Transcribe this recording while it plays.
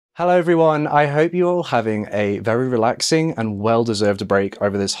Hello everyone, I hope you're all having a very relaxing and well-deserved break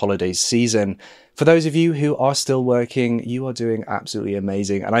over this holiday season. For those of you who are still working, you are doing absolutely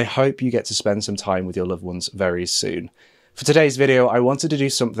amazing, and I hope you get to spend some time with your loved ones very soon. For today's video, I wanted to do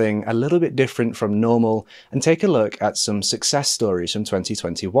something a little bit different from normal and take a look at some success stories from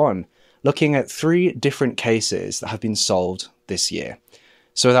 2021, looking at 3 different cases that have been solved this year.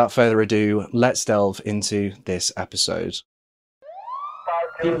 So without further ado, let's delve into this episode.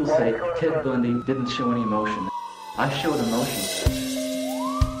 People say Ted Bundy didn't show any emotion. I showed emotion.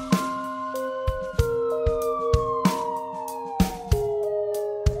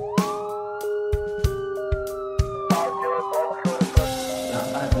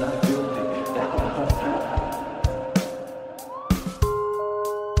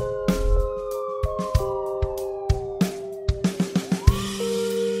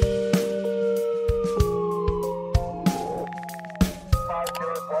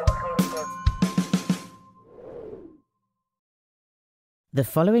 The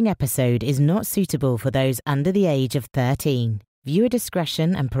following episode is not suitable for those under the age of 13. Viewer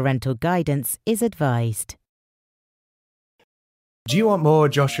discretion and parental guidance is advised. Do you want more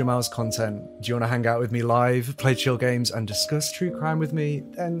Joshua Miles content? Do you want to hang out with me live, play chill games, and discuss true crime with me?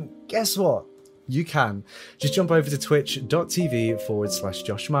 Then guess what? You can. Just jump over to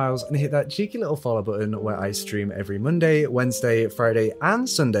twitch.tv/Josh Miles and hit that cheeky little follow button where I stream every Monday, Wednesday, Friday, and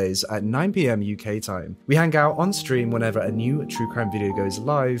Sundays at 9 PM UK time. We hang out on stream whenever a new true crime video goes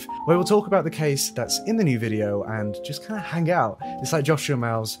live, where we'll talk about the case that's in the new video and just kind of hang out. It's like Joshua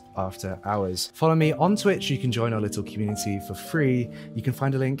Miles after hours. Follow me on Twitch. You can join our little community for free. You can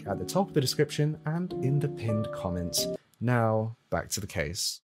find a link at the top of the description and in the pinned comments. Now, back to the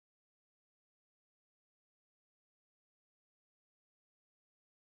case.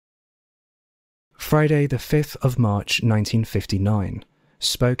 Friday the 5th of March 1959,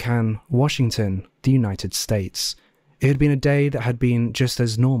 Spokane, Washington, the United States. It had been a day that had been just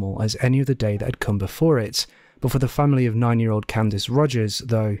as normal as any other day that had come before it, but for the family of 9-year-old Candace Rogers,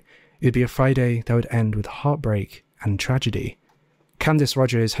 though, it would be a Friday that would end with heartbreak and tragedy. Candace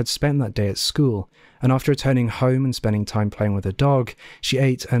Rogers had spent that day at school, and after returning home and spending time playing with her dog, she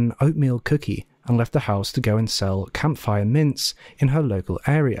ate an oatmeal cookie and left the house to go and sell campfire mints in her local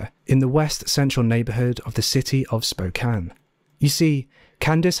area, in the west central neighbourhood of the city of Spokane. You see,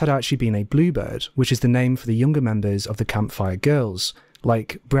 Candace had actually been a Bluebird, which is the name for the younger members of the Campfire Girls,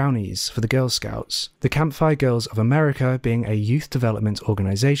 like brownies for the Girl Scouts. The Campfire Girls of America being a youth development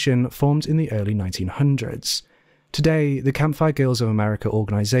organisation formed in the early 1900s. Today, the Campfire Girls of America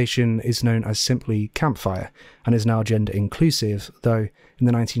organisation is known as simply Campfire and is now gender inclusive, though in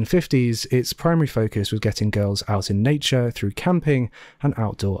the 1950s its primary focus was getting girls out in nature through camping and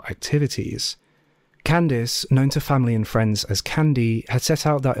outdoor activities. Candace, known to family and friends as Candy, had set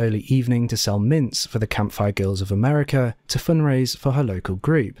out that early evening to sell mints for the Campfire Girls of America to fundraise for her local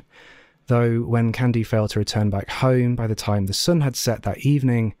group. Though when Candy failed to return back home by the time the sun had set that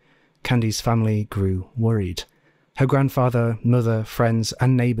evening, Candy's family grew worried. Her grandfather, mother, friends,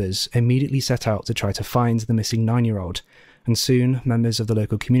 and neighbours immediately set out to try to find the missing 9-year-old, and soon members of the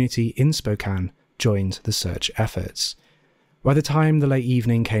local community in Spokane joined the search efforts. By the time the late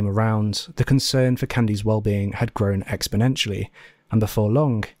evening came around, the concern for Candy's well-being had grown exponentially, and before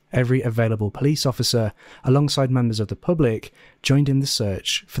long, every available police officer, alongside members of the public, joined in the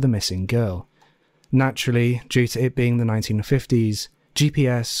search for the missing girl. Naturally, due to it being the 1950s,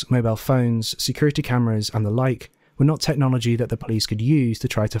 GPS, mobile phones, security cameras, and the like were not technology that the police could use to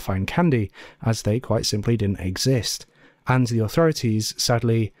try to find Candy, as they quite simply didn't exist, and the authorities,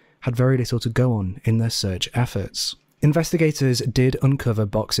 sadly, had very little to go on in their search efforts. Investigators did uncover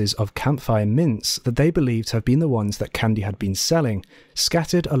boxes of campfire mints that they believed to have been the ones that Candy had been selling,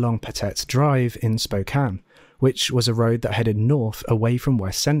 scattered along Petite Drive in Spokane, which was a road that headed north away from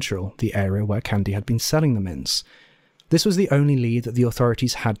West Central, the area where Candy had been selling the mints. This was the only lead that the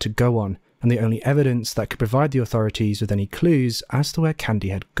authorities had to go on, and the only evidence that could provide the authorities with any clues as to where Candy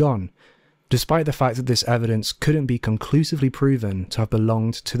had gone, despite the fact that this evidence couldn't be conclusively proven to have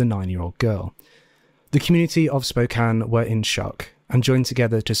belonged to the 9-year-old girl. The community of Spokane were in shock, and joined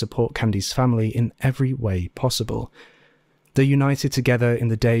together to support Candy's family in every way possible. They united together in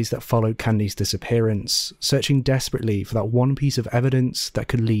the days that followed Candy's disappearance, searching desperately for that one piece of evidence that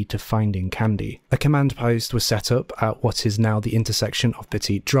could lead to finding Candy. A command post was set up at what is now the intersection of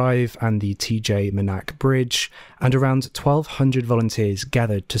Petite Drive and the TJ Menack Bridge, and around 1,200 volunteers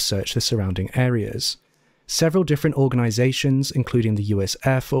gathered to search the surrounding areas. Several different organisations, including the US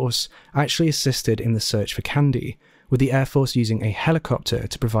Air Force, actually assisted in the search for Candy, with the Air Force using a helicopter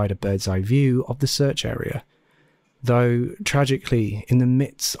to provide a bird's eye view of the search area. Though, tragically, in the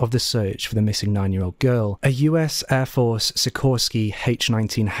midst of the search for the missing 9-year-old girl, a US Air Force Sikorsky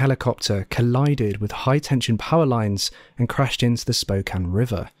H-19 helicopter collided with high-tension power lines and crashed into the Spokane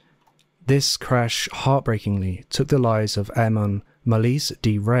River. This crash heartbreakingly took the lives of Airman Molise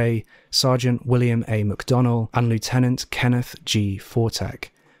D. Ray, Sergeant William A. McDonnell, and Lieutenant Kenneth G. Fortek,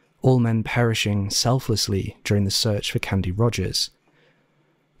 all men perishing selflessly during the search for Candy Rogers.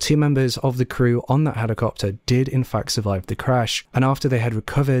 2 members of the crew on that helicopter did in fact survive the crash, and after they had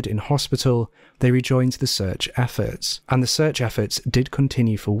recovered in hospital, they rejoined the search efforts. And the search efforts did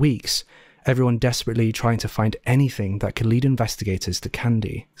continue for weeks, everyone desperately trying to find anything that could lead investigators to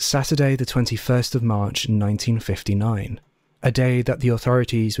Candy. Saturday the 21st of March 1959, a day that the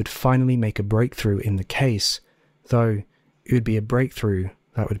authorities would finally make a breakthrough in the case, though it would be a breakthrough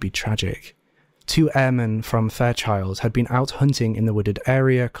that would be tragic. 2 airmen from Fairchild had been out hunting in the wooded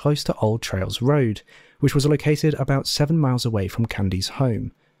area close to Old Trails Road, which was located about 7 miles away from Candy's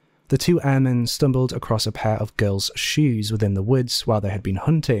home. The 2 airmen stumbled across a pair of girls' shoes within the woods while they had been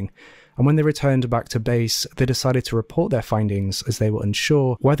hunting, and when they returned back to base, they decided to report their findings as they were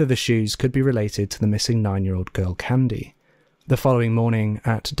unsure whether the shoes could be related to the missing 9-year-old girl Candy. The following morning,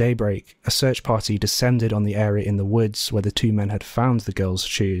 at daybreak, a search party descended on the area in the woods where the 2 men had found the girls'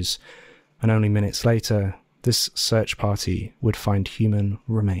 shoes, and only minutes later, this search party would find human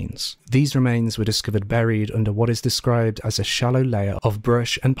remains. These remains were discovered buried under what is described as a shallow layer of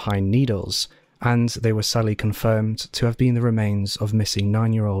brush and pine needles, and they were sadly confirmed to have been the remains of missing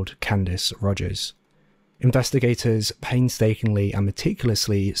 9-year-old Candice Rogers. Investigators painstakingly and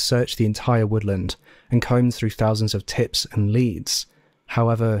meticulously searched the entire woodland and combed through thousands of tips and leads.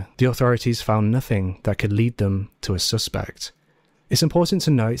 However, the authorities found nothing that could lead them to a suspect. It's important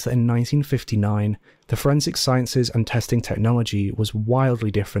to note that in 1959, the forensic sciences and testing technology was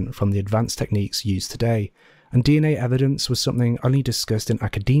wildly different from the advanced techniques used today, and DNA evidence was something only discussed in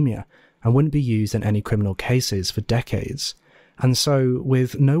academia and wouldn't be used in any criminal cases for decades. And so,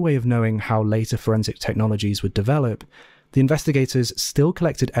 with no way of knowing how later forensic technologies would develop, the investigators still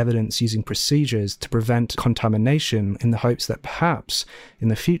collected evidence using procedures to prevent contamination in the hopes that perhaps, in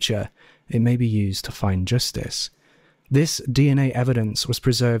the future, it may be used to find justice. This DNA evidence was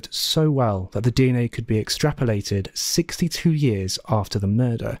preserved so well that the DNA could be extrapolated 62 years after the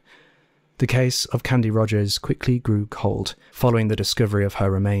murder. The case of Candy Rogers quickly grew cold, following the discovery of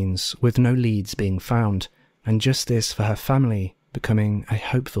her remains, with no leads being found, and justice for her family becoming a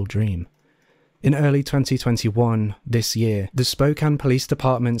hopeful dream. In early 2021, this year, the Spokane Police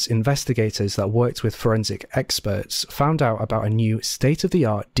Department's investigators that worked with forensic experts found out about a new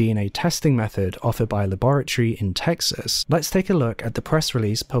state-of-the-art DNA testing method offered by a laboratory in Texas. Let's take a look at the press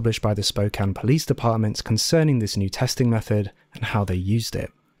release published by the Spokane Police Department concerning this new testing method and how they used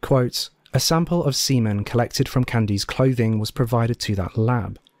it. Quote, "A sample of semen collected from Candy's clothing was provided to that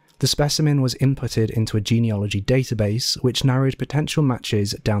lab. The specimen was inputted into a genealogy database which narrowed potential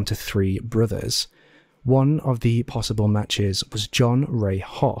matches down to 3 brothers. One of the possible matches was John Ray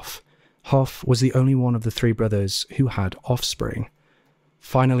Hoff. Hoff was the only one of the 3 brothers who had offspring.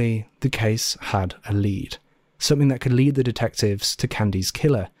 Finally, the case had a lead. Something that could lead the detectives to Candy's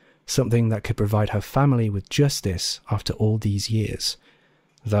killer. Something that could provide her family with justice after all these years.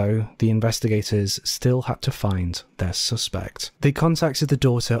 Though the investigators still had to find their suspect. They contacted the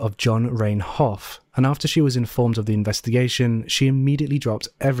daughter of John Rain Hoff, and after she was informed of the investigation, she immediately dropped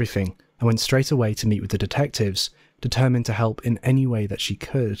everything and went straight away to meet with the detectives, determined to help in any way that she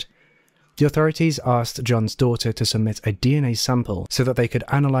could. The authorities asked John's daughter to submit a DNA sample so that they could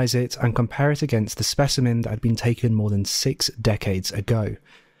analyze it and compare it against the specimen that had been taken more than 6 decades ago.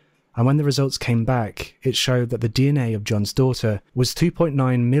 And when the results came back, it showed that the DNA of John's daughter was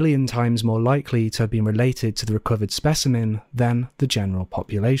 2.9 million times more likely to have been related to the recovered specimen than the general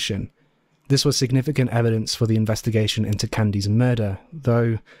population. This was significant evidence for the investigation into Candy's murder,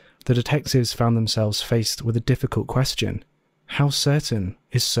 though the detectives found themselves faced with a difficult question. How certain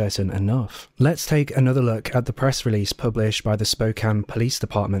is certain enough? Let's take another look at the press release published by the Spokane Police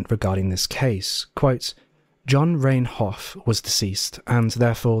Department regarding this case. Quote, "John Rain Hoff was deceased, and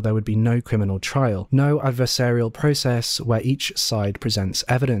therefore there would be no criminal trial, no adversarial process where each side presents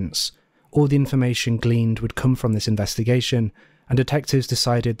evidence. All the information gleaned would come from this investigation, and detectives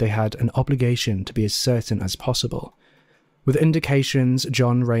decided they had an obligation to be as certain as possible. With indications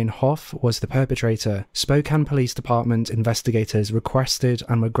John Rain Hoff was the perpetrator, Spokane Police Department investigators requested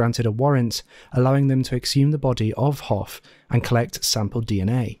and were granted a warrant allowing them to exhume the body of Hoff and collect sample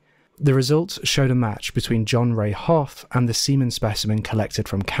DNA. The results showed a match between John Ray Hoff and the semen specimen collected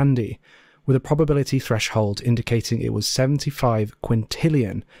from Candy, with a probability threshold indicating it was 75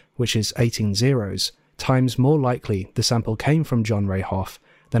 quintillion, which is 18 zeros, times more likely the sample came from John Ray Hoff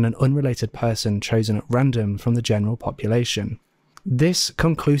than an unrelated person chosen at random from the general population. This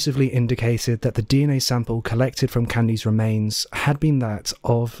conclusively indicated that the DNA sample collected from Candy's remains had been that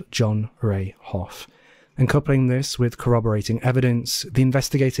of John Ray Hoff. And coupling this with corroborating evidence, the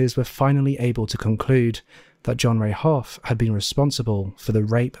investigators were finally able to conclude that John Ray Hoff had been responsible for the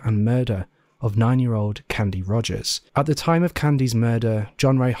rape and murder of 9-year-old Candy Rogers. At the time of Candy's murder,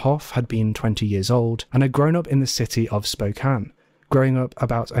 John Ray Hoff had been 20 years old and had grown up in the city of Spokane, growing up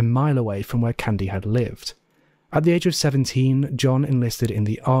about a mile away from where Candy had lived. At the age of 17, John enlisted in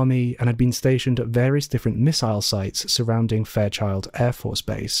the army and had been stationed at various different missile sites surrounding Fairchild Air Force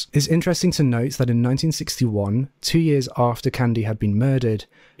Base. It's interesting to note that in 1961, 2 years after Candy had been murdered,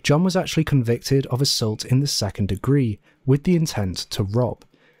 John was actually convicted of assault in the second degree, with the intent to rob.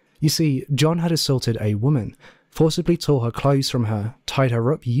 You see, John had assaulted a woman, forcibly tore her clothes from her, tied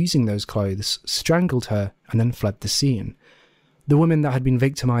her up using those clothes, strangled her, and then fled the scene. The woman that had been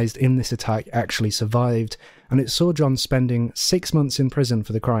victimized in this attack actually survived, and it saw John spending 6 months in prison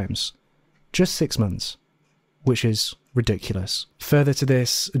for the crimes. Just 6 months. Which is ridiculous. Further to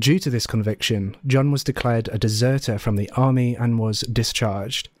this, due to this conviction, John was declared a deserter from the army and was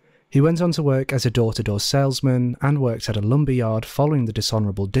discharged. He went on to work as a door-to-door salesman and worked at a lumber yard following the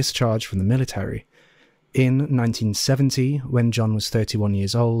dishonourable discharge from the military. In 1970, when John was 31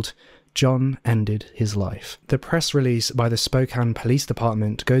 years old, John ended his life. The press release by the Spokane Police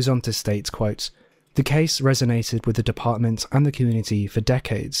Department goes on to state, quote, "The case resonated with the department and the community for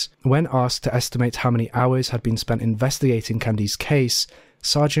decades. When asked to estimate how many hours had been spent investigating Candy's case,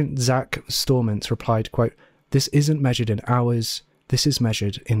 Sergeant Zach Stormont replied, quote, 'This isn't measured in hours, this is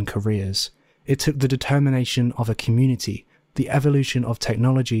measured in careers. It took the determination of a community, the evolution of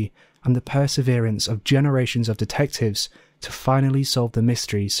technology, and the perseverance of generations of detectives to finally solve the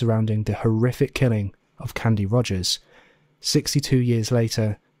mystery surrounding the horrific killing of Candy Rogers. 62 years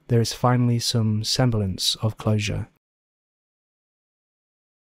later, there is finally some semblance of closure.'"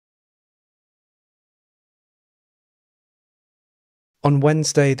 On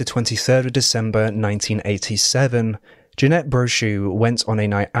Wednesday, the 23rd of December 1987, Jeanette Brochu went on a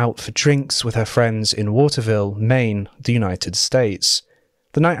night out for drinks with her friends in Waterville, Maine, the United States.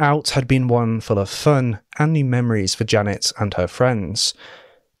 The night out had been one full of fun and new memories for Janet and her friends,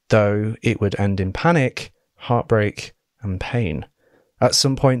 though it would end in panic, heartbreak, and pain. At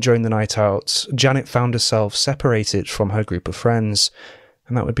some point during the night out, Janet found herself separated from her group of friends,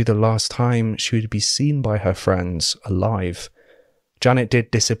 and that would be the last time she would be seen by her friends alive. Janet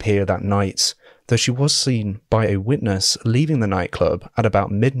did disappear that night, though she was seen by a witness leaving the nightclub at about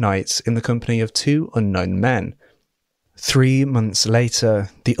midnight in the company of 2 unknown men. 3 months later,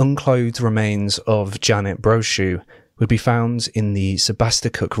 the unclothed remains of Janet Brochu would be found in the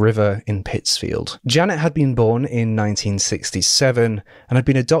Sebasticook River in Pittsfield. Janet had been born in 1967 and had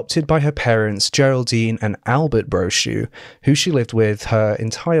been adopted by her parents Geraldine and Albert Brochu, who she lived with her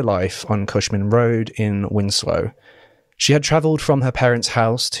entire life on Cushman Road in Winslow. She had travelled from her parents'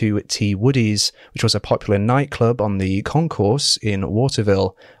 house to T. Woody's, which was a popular nightclub on the concourse in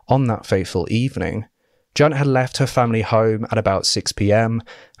Waterville, on that fateful evening. Janet had left her family home at about 6 p.m.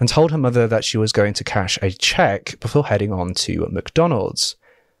 and told her mother that she was going to cash a check before heading on to McDonald's.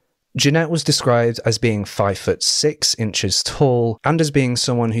 Jeanette was described as being 5'6" tall and as being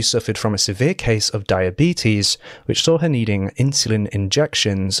someone who suffered from a severe case of diabetes, which saw her needing insulin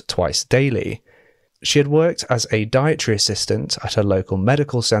injections twice daily. She had worked as a dietary assistant at her local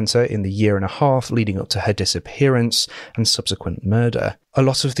medical centre in the year and a half leading up to her disappearance and subsequent murder. A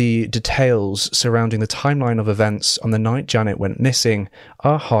lot of the details surrounding the timeline of events on the night Janet went missing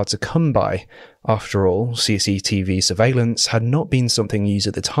are hard to come by. After all, CCTV surveillance had not been something used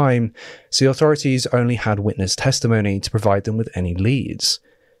at the time, so the authorities only had witness testimony to provide them with any leads.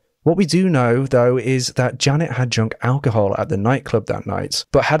 What we do know, though, is that Janet had drunk alcohol at the nightclub that night,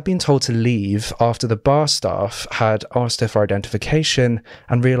 but had been told to leave after the bar staff had asked her for identification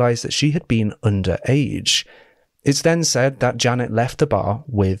and realised that she had been underage. It's then said that Janet left the bar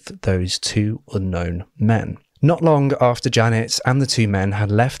with those 2 unknown men. Not long after Janet and the 2 men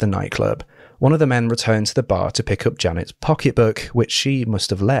had left the nightclub, one of the men returned to the bar to pick up Janet's pocketbook, which she must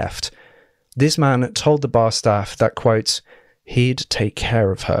have left. This man told the bar staff that, quote, he'd take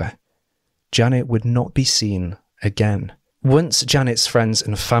care of her. Janet would not be seen again. Once Janet's friends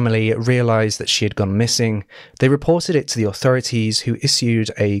and family realised that she had gone missing, they reported it to the authorities, who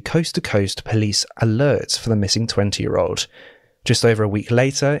issued a coast-to-coast police alert for the missing 20-year-old. Just over a week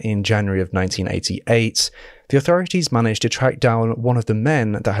later, in January of 1988, the authorities managed to track down one of the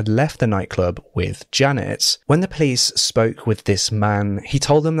men that had left the nightclub with Janet. When the police spoke with this man, he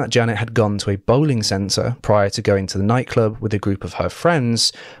told them that Janet had gone to a bowling centre prior to going to the nightclub with a group of her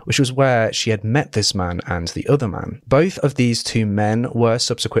friends, which was where she had met this man and the other man. Both of these two men were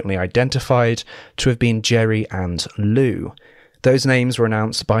subsequently identified to have been Jerry and Lou. Those names were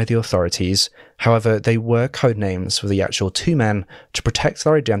announced by the authorities, however, they were code names for the actual two men to protect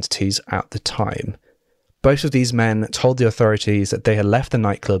their identities at the time. Both of these men told the authorities that they had left the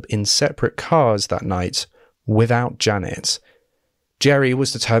nightclub in separate cars that night, without Janet. Jerry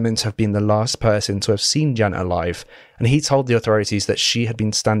was determined to have been the last person to have seen Janet alive, and he told the authorities that she had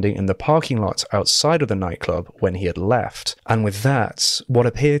been standing in the parking lot outside of the nightclub when he had left. And with that, what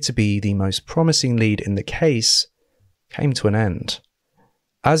appeared to be the most promising lead in the case came to an end.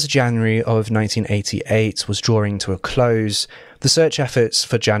 As January of 1988 was drawing to a close, the search efforts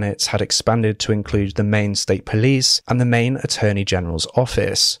for Janet had expanded to include the Maine State Police and the Maine Attorney General's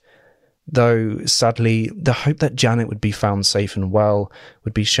office. Though, sadly, the hope that Janet would be found safe and well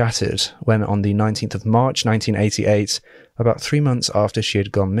would be shattered when on the 19th of March 1988, about 3 months after she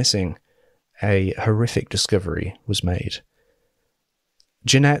had gone missing, a horrific discovery was made.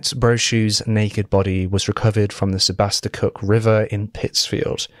 Jeanette Brochu's naked body was recovered from the Sebasticook River in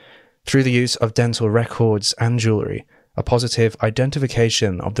Pittsfield. Through the use of dental records and jewellery, a positive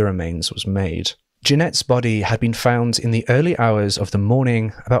identification of the remains was made. Jeanette's body had been found in the early hours of the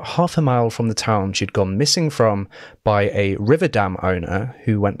morning, about half a mile from the town she'd gone missing from, by a river dam owner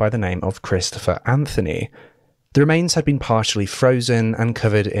who went by the name of Christopher Anthony. The remains had been partially frozen and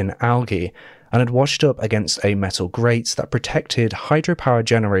covered in algae, and had washed up against a metal grate that protected hydropower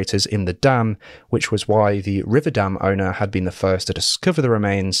generators in the dam, which was why the river dam owner had been the first to discover the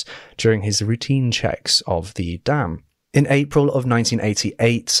remains during his routine checks of the dam. In April of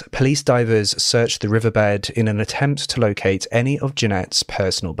 1988, police divers searched the riverbed in an attempt to locate any of Jeanette's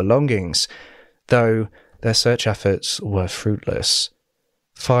personal belongings, though their search efforts were fruitless.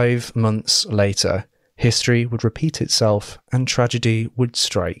 5 months later, history would repeat itself and tragedy would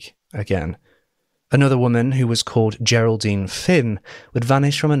strike again. Another woman, who was called Geraldine Finn, would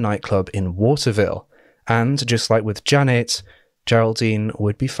vanish from a nightclub in Waterville, and just like with Janet, Geraldine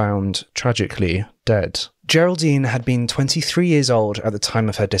would be found tragically dead. Geraldine had been 23 years old at the time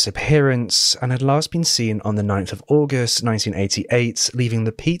of her disappearance and had last been seen on the 9th of August 1988, leaving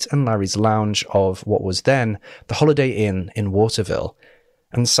the Pete and Larry's lounge of what was then the Holiday Inn in Waterville.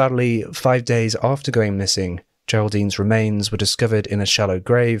 And sadly, 5 days after going missing, Geraldine's remains were discovered in a shallow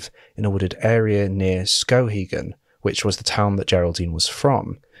grave in a wooded area near Skowhegan, which was the town that Geraldine was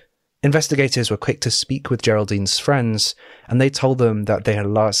from. Investigators were quick to speak with Geraldine's friends, and they told them that they had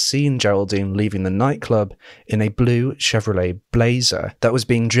last seen Geraldine leaving the nightclub in a blue Chevrolet Blazer that was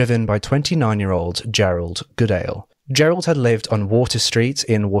being driven by 29-year-old Gerald Goodale. Gerald had lived on Water Street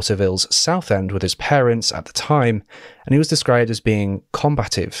in Waterville's South End with his parents at the time, and he was described as being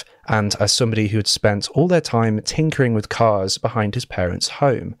combative and as somebody who had spent all their time tinkering with cars behind his parents'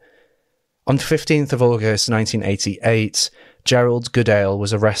 home. On the 15th of August 1988, Gerald Goodale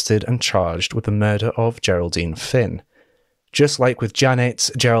was arrested and charged with the murder of Geraldine Finn. Just like with Janet,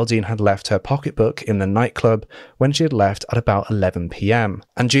 Geraldine had left her pocketbook in the nightclub when she had left at about 11 p.m,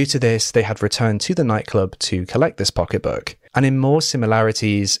 and due to this, they had returned to the nightclub to collect this pocketbook. And in more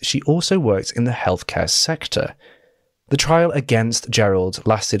similarities, she also worked in the healthcare sector. The trial against Gerald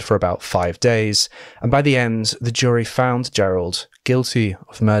lasted for about 5 days, and by the end, the jury found Gerald guilty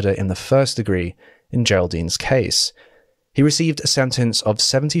of murder in the first degree in Geraldine's case. He received a sentence of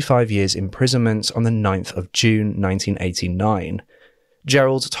 75 years imprisonment on the 9th of June 1989.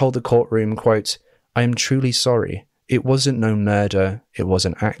 Gerald told the courtroom, quote, "I am truly sorry. It wasn't no murder, it was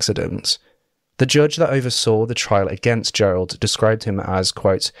an accident." The judge that oversaw the trial against Gerald described him as,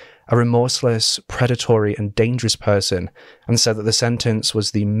 quote, "a remorseless, predatory and dangerous person," and said that the sentence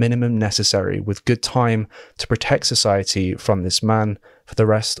was the minimum necessary with good time to protect society from this man for the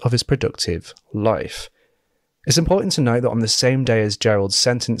rest of his productive life. It's important to note that on the same day as Gerald's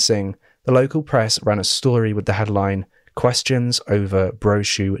sentencing, the local press ran a story with the headline, "Questions over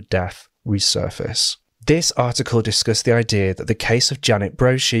Brochu Death Resurface." This article discussed the idea that the case of Janet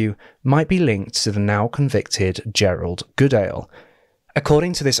Brochu might be linked to the now convicted Gerald Goodale.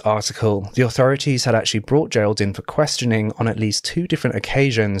 According to this article, the authorities had actually brought Gerald in for questioning on at least 2 different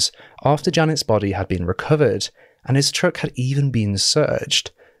occasions after Janet's body had been recovered, and his truck had even been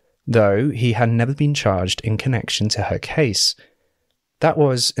searched, though he had never been charged in connection to her case. That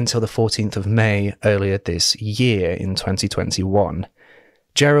was until the 14th of May earlier this year in 2021.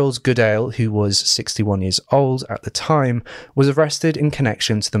 Gerald Goodale, who was 61 years old at the time, was arrested in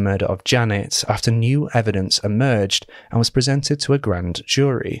connection to the murder of Janet after new evidence emerged and was presented to a grand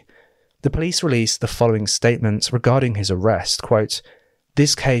jury. The police released the following statements regarding his arrest, quote,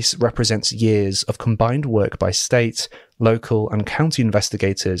 "This case represents years of combined work by state, local and county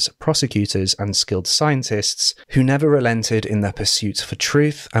investigators, prosecutors and skilled scientists who never relented in their pursuit for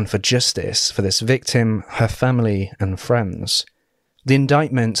truth and for justice for this victim, her family and friends." The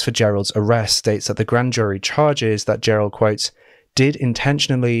indictment for Gerald's arrest states that the grand jury charges that Gerald, quote, "did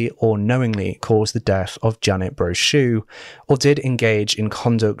intentionally or knowingly cause the death of Janet Brochu, or did engage in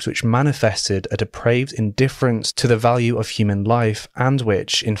conduct which manifested a depraved indifference to the value of human life and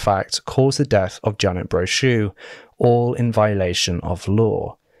which, in fact, caused the death of Janet Brochu, all in violation of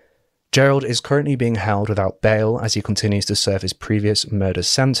law." Gerald is currently being held without bail as he continues to serve his previous murder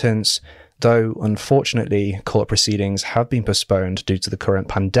sentence, though, unfortunately, court proceedings have been postponed due to the current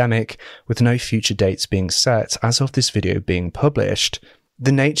pandemic, with no future dates being set as of this video being published.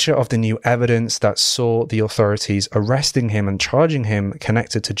 The nature of the new evidence that saw the authorities arresting him and charging him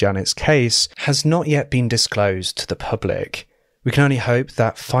connected to Janet's case has not yet been disclosed to the public. We can only hope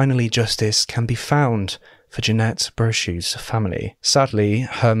that finally justice can be found for Janet Brochu's family. Sadly,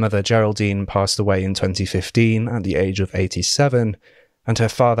 her mother Geraldine passed away in 2015 at the age of 87, and her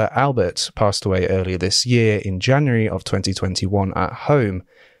father Albert passed away earlier this year in January of 2021 at home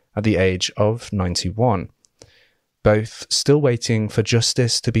at the age of 91. Both still waiting for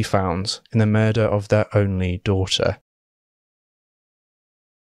justice to be found in the murder of their only daughter.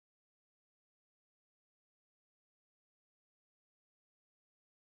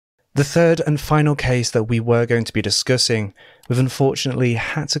 The third and final case that we were going to be discussing, we've unfortunately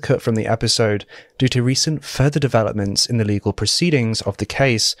had to cut from the episode due to recent further developments in the legal proceedings of the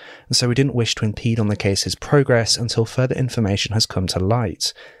case, and so we didn't wish to impede on the case's progress until further information has come to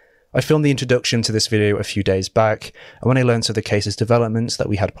light. I filmed the introduction to this video a few days back, and when I learned of the case's developments that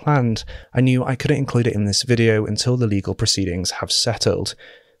we had planned, I knew I couldn't include it in this video until the legal proceedings have settled.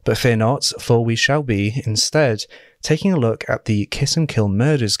 But fear not, for we shall be, instead, taking a look at the Kiss and Kill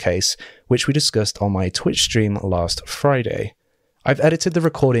Murders case, which we discussed on my Twitch stream last Friday. I've edited the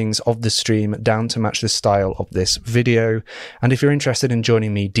recordings of the stream down to match the style of this video, and if you're interested in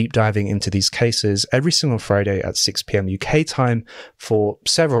joining me deep diving into these cases every single Friday at 6 PM UK time for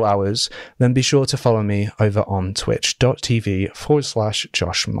several hours, then be sure to follow me over on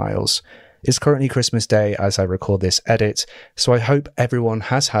twitch.tv/Josh Miles. It's currently Christmas Day as I record this edit, so I hope everyone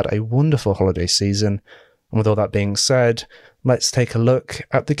has had a wonderful holiday season. And with all that being said, let's take a look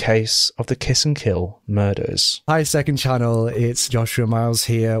at the case of the Kiss and Kill murders. Hi, second channel, it's Joshua Miles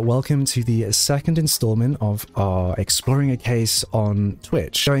here. Welcome to the second installment of our Exploring a Case on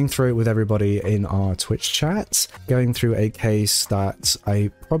Twitch. Going through it with everybody in our Twitch chat, going through a case that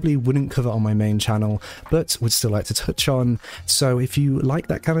I probably wouldn't cover on my main channel, but would still like to touch on. So if you like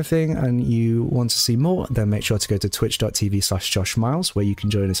that kind of thing and you want to see more, then make sure to go to twitch.tv/Josh Miles, where you can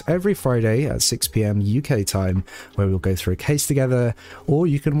join us every Friday at 6 PM UK time, where we'll go through a case together, or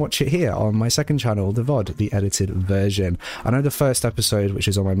you can watch it here on my second channel, the VOD, the edited version. I know the first episode, which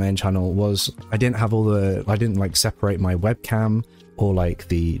is on my main channel, was I didn't like separate my webcam or like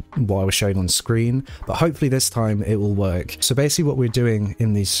what I was showing on screen, but hopefully this time it will work. So basically what we're doing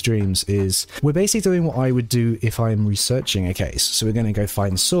in these streams is we're basically doing what I would do if I'm researching a case. So we're going to go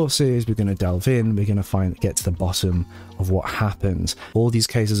find sources, we're going to delve in, we're going to get to the bottom of what happened. All these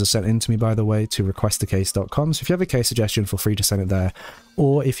cases are sent in to me, by the way, to requestacase.com. So if you have a case suggestion, feel free to send it there.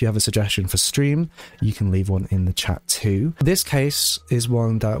 Or if you have a suggestion for stream, you can leave one in the chat too. This case is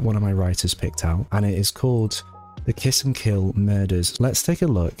one that one of my writers picked out, and it is called The Kiss and Kill Murders. Let's take a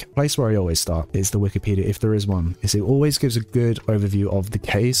look. The place where I always start is the Wikipedia, if there is one. It always gives a good overview of the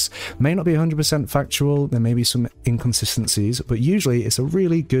case. May not be 100% factual, there may be some inconsistencies, but usually it's a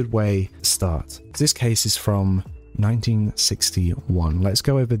really good way to start. This case is from 1961. Let's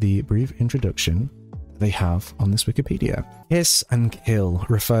go over the brief introduction they have on this Wikipedia. Kiss and Kill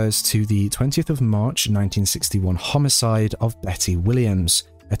refers to the 20th of March 1961 homicide of Betty Williams,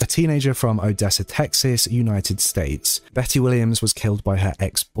 a teenager from Odessa, Texas, United States. Betty Williams was killed by her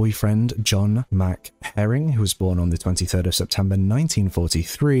ex-boyfriend, John Mack Herring, who was born on the 23rd of September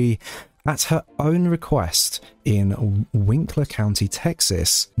 1943, at her own request in Winkler County,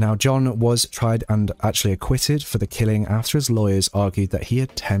 Texas. Now, John was tried and actually acquitted for the killing after his lawyers argued that he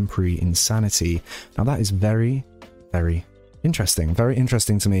had temporary insanity. Now, that is very, very interesting. Very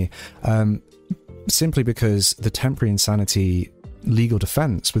interesting to me, simply because the temporary insanity legal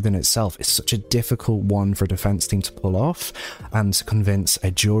defense within itself is such a difficult one for a defense team to pull off and to convince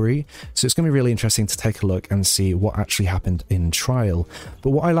a jury. So it's going to be really interesting to take a look and see what actually happened in trial.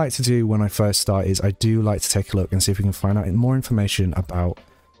 But what I like to do when I first start is I do like to take a look and see if we can find out more information about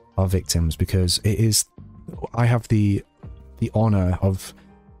our victims, because I have the honor of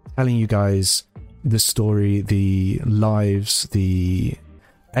telling you guys the story, the lives, the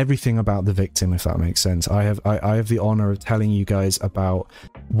everything about the victim, if that makes sense. I have the honor of telling you guys about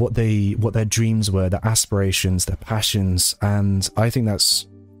what their dreams were, their aspirations, their passions, and I think that's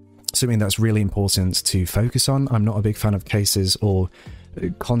something that's really important to focus on. I'm not a big fan of cases or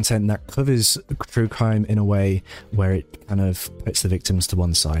content that covers true crime in a way where it kind of puts the victims to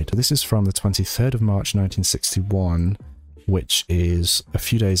one side. This is from the 23rd of March 1961, which is a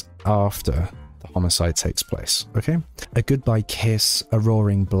few days after the homicide takes place. Okay, a goodbye kiss, a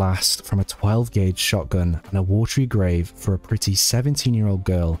roaring blast from a 12-gauge shotgun, and a watery grave for a pretty 17-year-old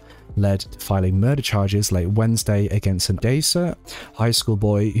girl led to filing murder charges late Wednesday against an Odessa high school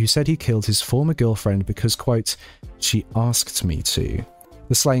boy who said he killed his former girlfriend because, quote, she asked me to.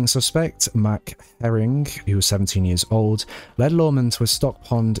 The slaying suspect, Mac Herring, who was 17 years old, led lawmen to a stock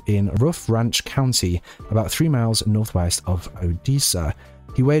pond in Rough Ranch County, about 3 miles northwest of Odessa.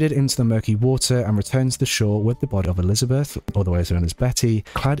 He waded into the murky water and returned to the shore with the body of Elizabeth, otherwise known as Betty,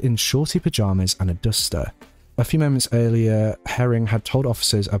 clad in shorty pajamas and a duster. A few moments earlier, Herring had told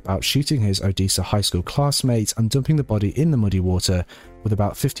officers about shooting his Odessa high school classmate and dumping the body in the muddy water with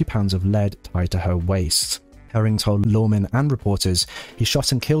about 50 pounds of lead tied to her waist. Herring told lawmen and reporters he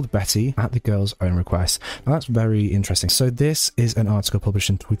shot and killed Betty at the girl's own request. Now that's very interesting. So this is an article published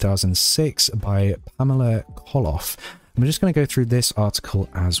in 2006 by Pamela Koloff. I'm just going to go through this article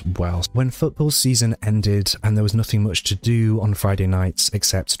as well. When football season ended and there was nothing much to do on Friday nights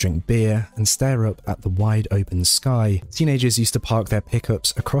except drink beer and stare up at the wide open sky, teenagers used to park their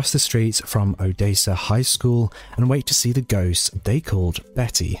pickups across the street from Odessa High School and wait to see the ghost they called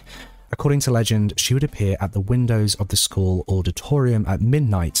Betty. According to legend, she would appear at the windows of the school auditorium at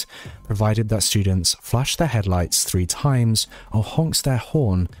midnight, provided that students flashed their headlights 3 times or honked their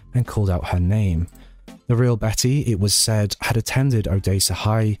horn and called out her name. The real Betty, it was said, had attended Odessa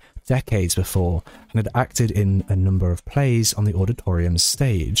High decades before and had acted in a number of plays on the auditorium's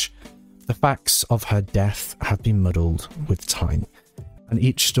stage. The facts of her death have been muddled with time, and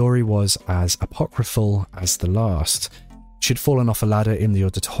each story was as apocryphal as the last. She had fallen off a ladder in the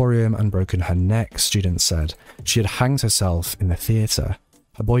auditorium and broken her neck, students said. She had hanged herself in the theatre.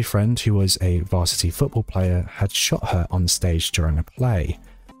 Her boyfriend, who was a varsity football player, had shot her on stage during a play.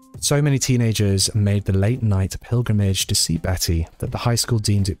 So many teenagers made the late-night pilgrimage to see Betty that the high school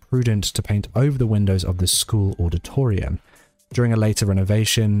deemed it prudent to paint over the windows of the school auditorium. During a later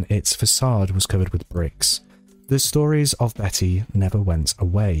renovation, its facade was covered with bricks. The stories of Betty never went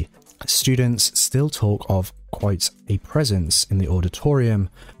away. Students still talk of, quote, a presence in the auditorium,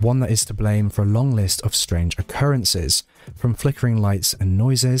 one that is to blame for a long list of strange occurrences, from flickering lights and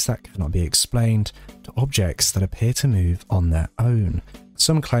noises that cannot be explained to objects that appear to move on their own.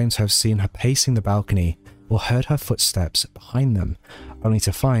 Some claim to have seen her pacing the balcony or heard her footsteps behind them, only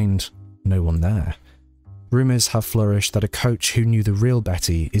to find no one there. Rumours have flourished that a coach who knew the real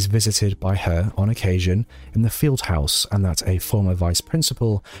Betty is visited by her on occasion in the field house, and that a former vice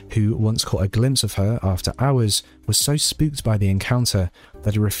principal who once caught a glimpse of her after hours was so spooked by the encounter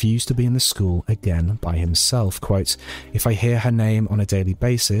that he refused to be in the school again by himself. Quote, if I hear her name on a daily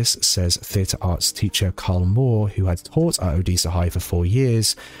basis, says theatre arts teacher Carl Moore, who had taught at Odessa High for 4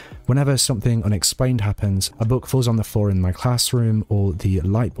 years, whenever something unexplained happens, a book falls on the floor in my classroom or the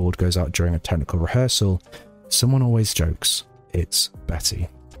light board goes out during a technical rehearsal, someone always jokes, it's Betty.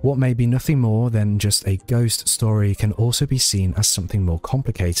 What may be nothing more than just a ghost story can also be seen as something more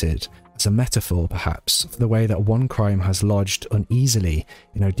complicated, as a metaphor perhaps, for the way that one crime has lodged uneasily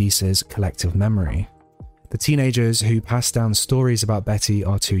in Odessa's collective memory. The teenagers who pass down stories about Betty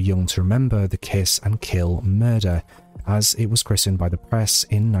are too young to remember the kiss and kill murder, as it was christened by the press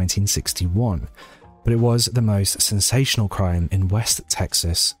in 1961, but it was the most sensational crime in West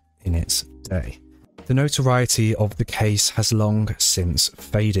Texas in its day. The notoriety of the case has long since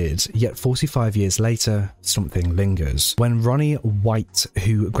faded, yet 45 years later, something lingers. When Ronnie White,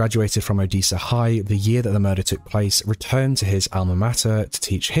 who graduated from Odessa High the year that the murder took place, returned to his alma mater to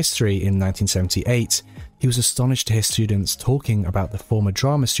teach history in 1978, he was astonished to hear students talking about the former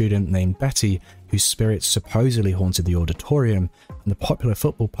drama student named Betty, whose spirit supposedly haunted the auditorium, and the popular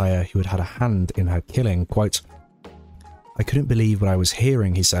football player who had had a hand in her killing. Quote, I couldn't believe what I was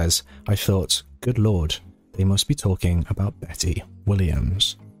hearing, he says. I thought, good Lord, they must be talking about Betty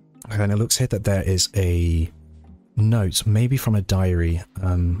Williams. Okay, and it looks here that there is a note, maybe from a diary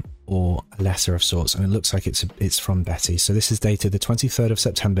or a letter of sorts, and it looks like it's from Betty. So this is dated the 23rd of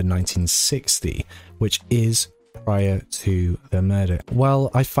September 1960, which is prior to the murder.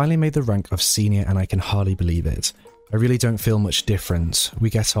 Well, I finally made the rank of senior and I can hardly believe it. I really don't feel much different. We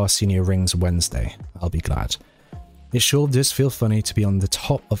get our senior rings Wednesday. I'll be glad. It sure does feel funny to be on the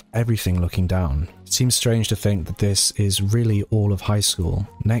top of everything looking down. It seems strange to think that this is really all of high school.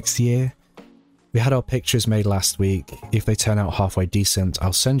 Next year? We had our pictures made last week. If they turn out halfway decent,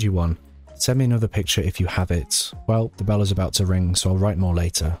 I'll send you one. Send me another picture if you have it. Well, the bell is about to ring, so I'll write more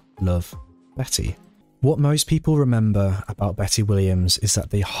later. Love, Betty. What most people remember about Betty Williams is that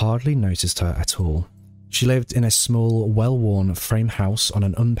they hardly noticed her at all. She lived in a small, well-worn frame house on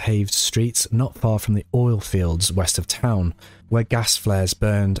an unpaved street not far from the oil fields west of town, where gas flares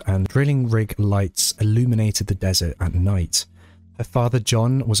burned and drilling rig lights illuminated the desert at night. Her father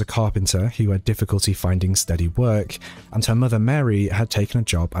John was a carpenter who had difficulty finding steady work, and her mother Mary had taken a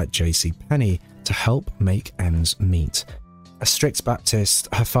job at JCPenney to help make ends meet. A strict Baptist,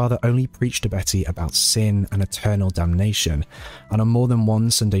 her father only preached to Betty about sin and eternal damnation, and on more than one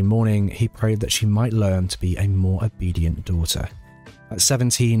Sunday morning he prayed that she might learn to be a more obedient daughter. At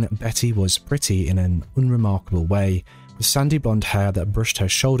 17, Betty was pretty in an unremarkable way, with sandy blonde hair that brushed her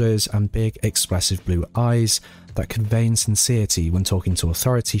shoulders and big expressive blue eyes that conveyed sincerity when talking to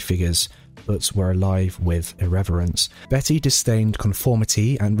authority figures, but were alive with irreverence. Betty disdained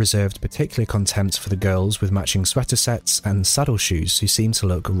conformity and reserved particular contempt for the girls with matching sweater sets and saddle shoes who seemed to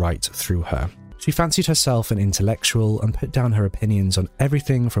look right through her. She fancied herself an intellectual and put down her opinions on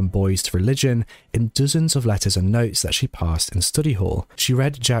everything from boys to religion in dozens of letters and notes that she passed in study hall. She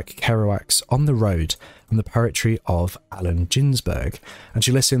read Jack Kerouac's On the Road and the poetry of Allen Ginsberg, and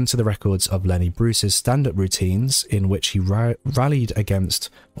she listened to the records of Lenny Bruce's stand-up routines in which he railed against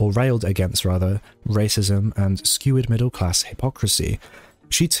racism and skewered middle-class hypocrisy.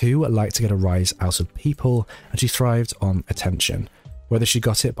 She too liked to get a rise out of people, and she thrived on attention. Whether she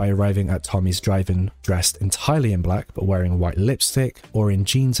got it by arriving at Tommy's Drive-In dressed entirely in black but wearing white lipstick, or in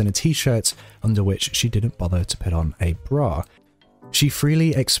jeans and a t-shirt under which she didn't bother to put on a bra. She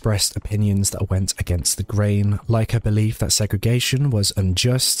freely expressed opinions that went against the grain, like her belief that segregation was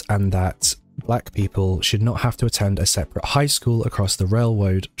unjust and that black people should not have to attend a separate high school across the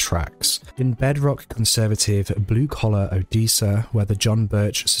railroad tracks. In bedrock conservative blue-collar Odessa, where the John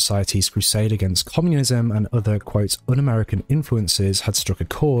Birch Society's crusade against communism and other, quote, un-American influences had struck a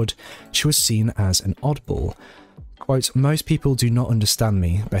chord, she was seen as an oddball. Quote, most people do not understand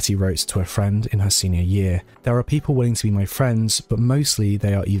me, Betty wrote to a friend in her senior year. There are people willing to be my friends, but mostly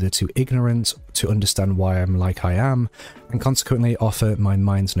they are either too ignorant to understand why I'm like I am, and consequently offer my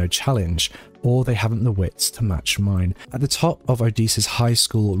mind no challenge, or they haven't the wits to match mine. At the top of Odessa's high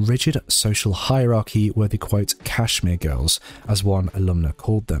school rigid social hierarchy were the, quote, Kashmir girls, as one alumna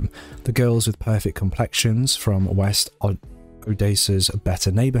called them. The girls with perfect complexions from West Odessa's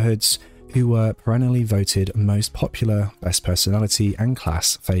better neighborhoods, who were perennially voted most popular, best personality and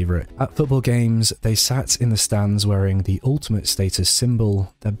class favourite. At football games, they sat in the stands wearing the ultimate status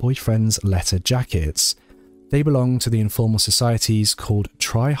symbol, their boyfriend's letter jackets. They belonged to the informal societies called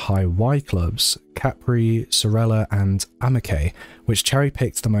Tri-High Y clubs, Capri, Sorella and Amike, which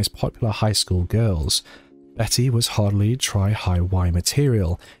cherry-picked the most popular high school girls. Betty was hardly Tri-High Y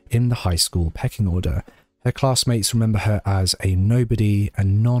material in the high school pecking order. Her classmates remember her as a nobody, a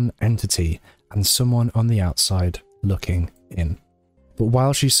non-entity, and someone on the outside looking in. But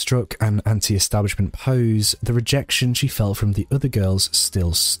while she struck an anti-establishment pose, the rejection she felt from the other girls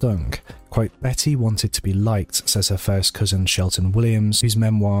still stung. Quote, Betty wanted to be liked, says her first cousin Shelton Williams, whose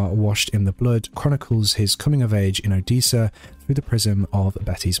memoir, Washed in the Blood, chronicles his coming of age in Odessa through the prism of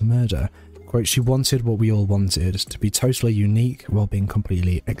Betty's murder. Quote, she wanted what we all wanted, to be totally unique while being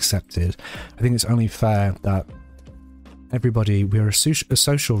completely accepted. I think it's only fair that everybody, we're a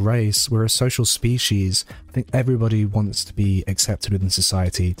social race, we're a social species. I think everybody wants to be accepted within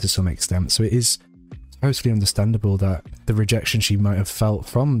society to some extent. So it is totally understandable that the rejection she might have felt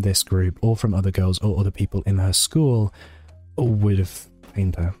from this group or from other girls or other people in her school would have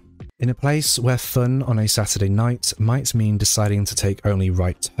pained her. In a place where fun on a Saturday night might mean deciding to take only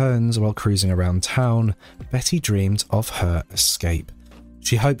right turns while cruising around town, Betty dreamed of her escape.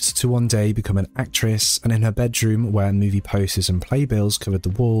 She hoped to one day become an actress, and in her bedroom, where movie posters and playbills covered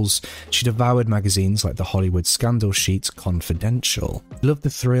the walls, she devoured magazines like the Hollywood scandal sheet Confidential. She loved the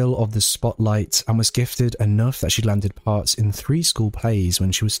thrill of the spotlight and was gifted enough that she landed parts in 3 school plays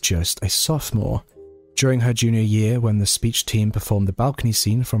when she was just a sophomore. During her junior year, when the speech team performed the balcony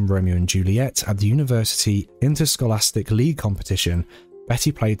scene from Romeo and Juliet at the University Interscholastic League competition,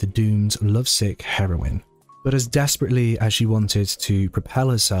 Betty played the doomed, lovesick heroine. But as desperately as she wanted to propel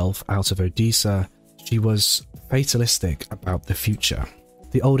herself out of Odessa, she was fatalistic about the future.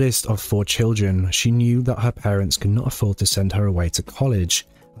 The oldest of 4 children, she knew that her parents could not afford to send her away to college,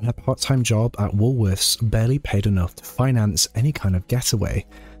 and her part-time job at Woolworths barely paid enough to finance any kind of getaway.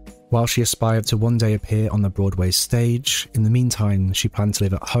 While she aspired to one day appear on the Broadway stage, in the meantime, she planned to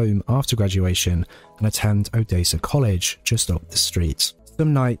live at home after graduation and attend Odessa College, just up the street.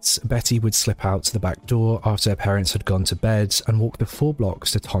 Some nights, Betty would slip out the back door after her parents had gone to bed and walk the 4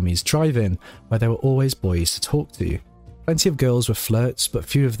 blocks to Tommy's drive-in, where there were always boys to talk to. Plenty of girls were flirts, but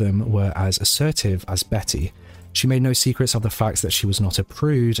few of them were as assertive as Betty. She made no secrets of the fact that she was not a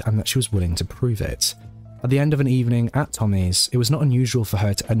prude and that she was willing to prove it. At the end of an evening at Tommy's, it was not unusual for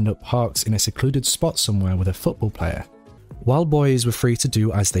her to end up parked in a secluded spot somewhere with a football player. While boys were free to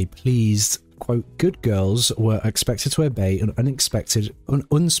do as they pleased, quote, good girls were expected to obey an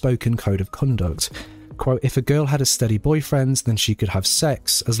unspoken code of conduct. Quote, if a girl had a steady boyfriend, then she could have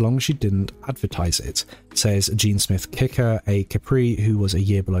sex as long as she didn't advertise it, says Jean Smith-Kicker, a Capri who was a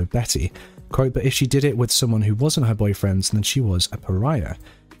year below Betty. Quote, but if she did it with someone who wasn't her boyfriend, then she was a pariah.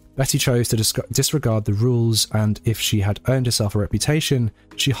 Betty chose to disregard the rules, and if she had earned herself a reputation,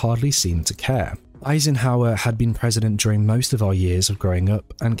 she hardly seemed to care. Eisenhower had been president during most of our years of growing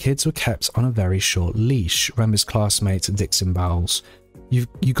up, and kids were kept on a very short leash, remembers classmate Dixon Bowles.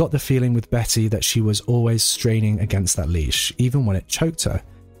 You got the feeling with Betty that she was always straining against that leash, even when it choked her.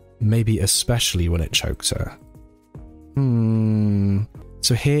 Maybe especially when it choked her.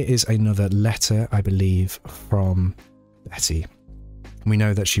 So here is another letter, I believe, from Betty. We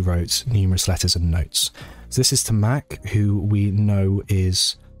know that she wrote numerous letters and notes. So this is to Mac, who we know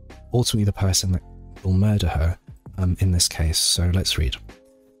is ultimately the person that will murder her in this case. So let's read.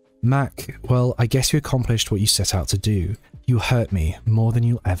 Mac, well, I guess you accomplished what you set out to do. You hurt me more than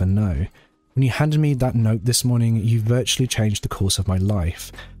you'll ever know. When you handed me that note this morning, you virtually changed the course of my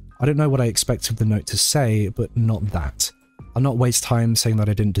life. I don't know what I expected the note to say, but not that. I'll not waste time saying that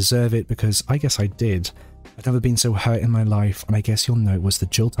I didn't deserve it, because I guess I did. I've never been so hurt in my life, and I guess your note was the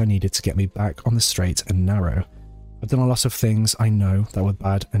jolt I needed to get me back on the straight and narrow. I've done a lot of things I know that were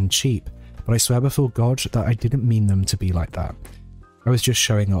bad and cheap, but I swear before God that I didn't mean them to be like that. I was just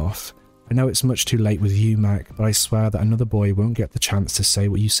showing off. I know it's much too late with you, Mac, but I swear that another boy won't get the chance to say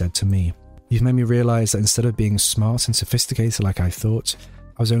what you said to me. You've made me realise that instead of being smart and sophisticated like I thought,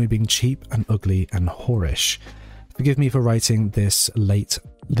 I was only being cheap and ugly and whorish. Forgive me for writing this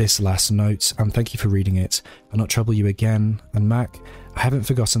last note, and thank you for reading it. I'll not trouble you again, and Mac, I haven't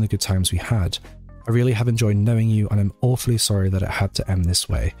forgotten the good times we had. I really have enjoyed knowing you, and I'm awfully sorry that it had to end this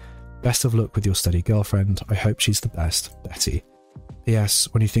way. Best of luck with your steady girlfriend. I hope she's the best, Betty.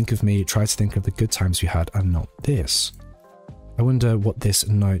 P.S. When you think of me, try to think of the good times we had and not this. I wonder what this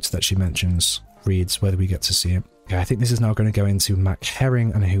note that she mentions reads, whether we get to see it. Okay, I think this is now going to go into Mac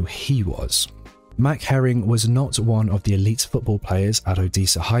Herring and who he was. Mac Herring was not one of the elite football players at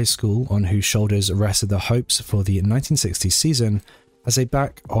Odessa High School on whose shoulders rested the hopes for the 1960 season. As a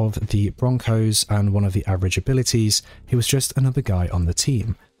back of the Broncos and one of the average abilities, he was just another guy on the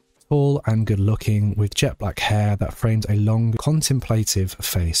team. Tall and good-looking, with jet black hair that framed a long, contemplative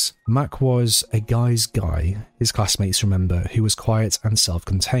face. Mac was a guy's guy, his classmates remember, who was quiet and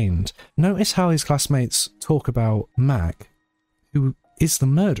self-contained. Notice how his classmates talk about Mac, who is the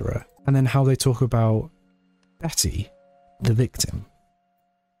murderer, and then how they talk about Betty, the victim.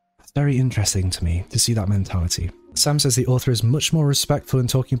 It's very interesting to me to see that mentality. Sam says the author is much more respectful in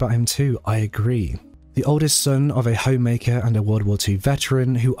talking about him too. I agree. The oldest son of a homemaker and a World War II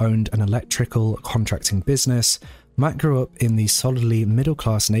veteran who owned an electrical contracting business, Mac grew up in the solidly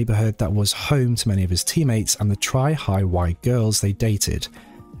middle-class neighbourhood that was home to many of his teammates and the tri-high-Y girls they dated.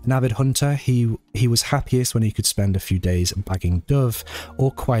 An avid hunter, he was happiest when he could spend a few days bagging dove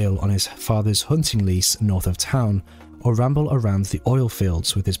or quail on his father's hunting lease north of town, or ramble around the oil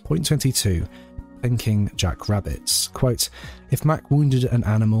fields with his .22, thinking jackrabbits. Quote, if Mac wounded an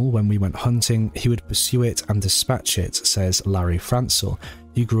animal when we went hunting, he would pursue it and dispatch it, says Larry Fransel,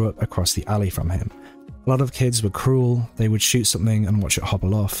 who grew up across the alley from him. A lot of kids were cruel, they would shoot something and watch it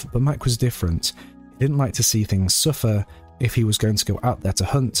hobble off, but Mac was different. He didn't like to see things suffer. If he was going to go out there to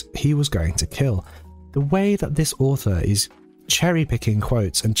hunt, he was going to kill. The way that this author is cherry-picking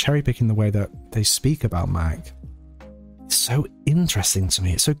quotes and cherry-picking the way that they speak about Mac, so interesting to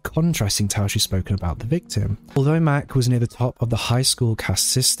me. It's so contrasting to how she's spoken about the victim. Although Mac was near the top of the high school caste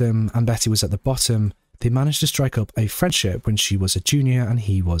system and Betty was at the bottom, they managed to strike up a friendship when she was a junior and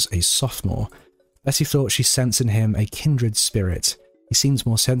he was a sophomore. Betty thought she sensed in him a kindred spirit. He seemed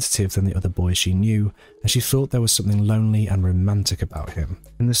more sensitive than the other boys she knew, and she thought there was something lonely and romantic about him.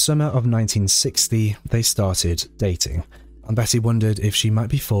 In the summer of 1960, they started dating, and Betty wondered if she might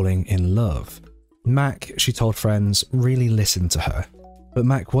be falling in love. Mac, she told friends, really listened to her. But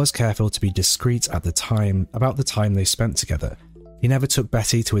Mac was careful to be discreet at the time about the time they spent together. He never took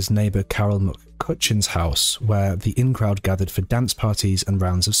Betty to his neighbour Carol McCutcheon's house, where the in-crowd gathered for dance parties and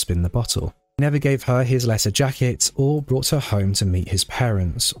rounds of spin the bottle. He never gave her his leather jacket or brought her home to meet his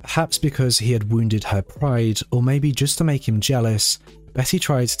parents. Perhaps because he had wounded her pride, or maybe just to make him jealous, Betty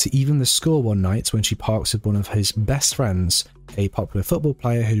tried to even the score one night when she parked with one of his best friends, a popular football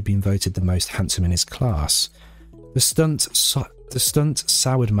player who had been voted the most handsome in his class. The stunt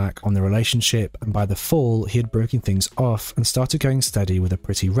soured Mac on the relationship, and by the fall, he had broken things off and started going steady with a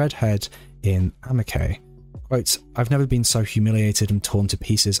pretty redhead in Amike. Quote, "I've never been so humiliated and torn to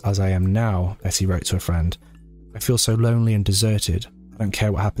pieces as I am now," Betty wrote to a friend. "I feel so lonely and deserted. I don't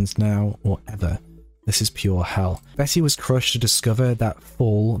care what happens now or ever. This is pure hell." Betty was crushed to discover that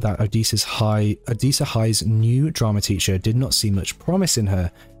fall that Odessa High's new drama teacher did not see much promise in her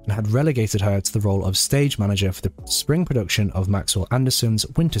and had relegated her to the role of stage manager for the spring production of Maxwell Anderson's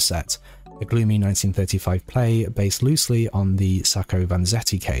Winterset, a gloomy 1935 play based loosely on the Sacco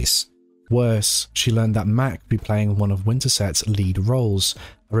Vanzetti case. Worse, she learned that Mac would be playing one of Winterset's lead roles,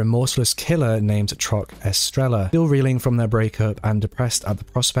 a remorseless killer named Troc Estrella. Still reeling from their breakup and depressed at the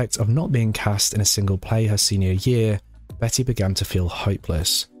prospect of not being cast in a single play her senior year, Betty began to feel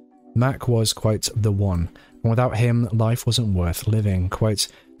hopeless. Mac was, quote, the one, and without him, life wasn't worth living. Quote,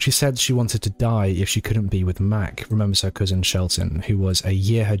 she said she wanted to die if she couldn't be with Mac, remembers her cousin Shelton, who was a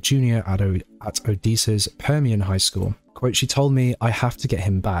year her junior at Odessa's Permian High School. Quote, she told me, I have to get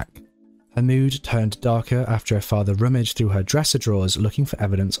him back. Her mood turned darker after her father rummaged through her dresser drawers looking for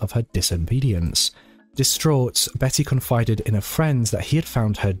evidence of her disobedience. Distraught, Betty confided in a friend that he had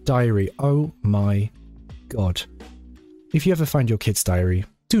found her diary. Oh my God. If you ever find your kid's diary,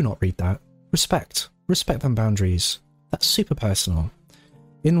 do not read that. Respect them boundaries. That's super personal.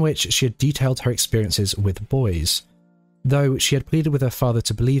 In which she had detailed her experiences with boys. Though she had pleaded with her father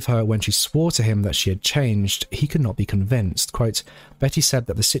to believe her when she swore to him that she had changed, he could not be convinced. Quote, Betty said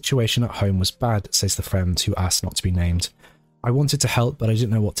that the situation at home was bad, says the friend who asked not to be named. I wanted to help, but I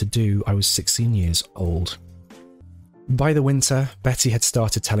didn't know what to do. I was 16 years old. By the winter, Betty had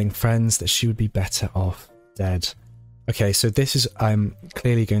started telling friends that she would be better off dead. Okay, so this is, I'm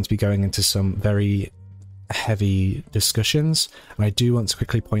clearly going to be going into some very heavy discussions, and I do want to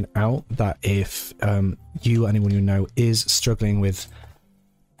quickly point out that if you or anyone you know is struggling with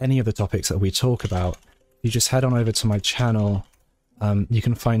any of the topics that we talk about, you just head on over to my channel. You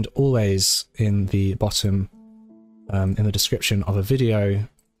can find always in the bottom in the description of a video, you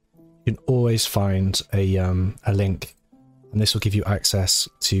can always find a link, and this will give you access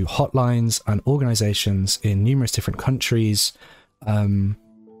to hotlines and organizations in numerous different countries that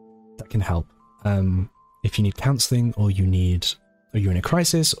can help. If you need counseling, or you're in a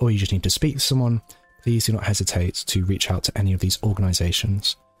crisis, or you just need to speak to someone, please do not hesitate to reach out to any of these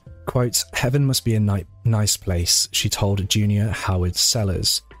organizations. Quote, heaven must be a nice place, she told junior Howard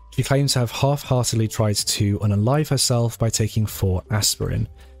Sellers. She claims to have half-heartedly tried to unalive herself by taking 4 aspirin.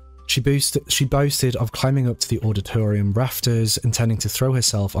 She boasted of climbing up to the auditorium rafters, intending to throw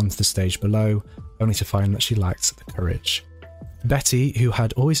herself onto the stage below, only to find that she lacked the courage. Betty, who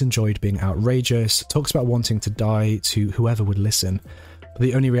had always enjoyed being outrageous, talks about wanting to die to whoever would listen, but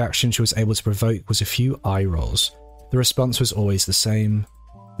the only reaction she was able to provoke was a few eye rolls. The response was always the same.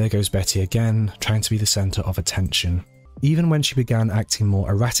 There goes Betty again, trying to be the centre of attention. Even when she began acting more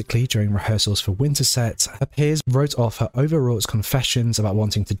erratically during rehearsals for Winterset, her peers wrote off her overwrought confessions about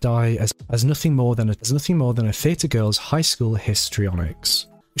wanting to die as nothing more than a theatre girl's high school histrionics.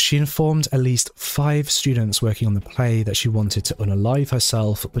 She informed at least 5 students working on the play that she wanted to unalive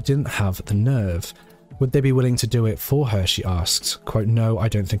herself, but didn't have the nerve. Would they be willing to do it for her, she asked. Quote, no, I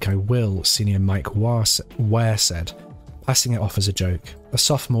don't think I will, senior Mike Ware said, passing it off as a joke. A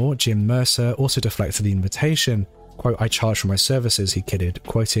sophomore, Jim Mercer, also deflected the invitation. Quote, I charge for my services, he kidded,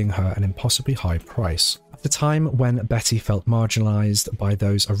 quoting her an impossibly high price. At the time when Betty felt marginalised by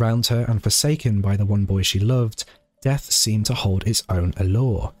those around her and forsaken by the one boy she loved, death seemed to hold its own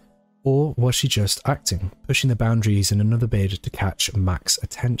allure. Or was she just acting, pushing the boundaries in another bid to catch Mac's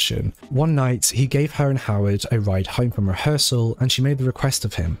attention? One night, he gave her and Howard a ride home from rehearsal, and she made the request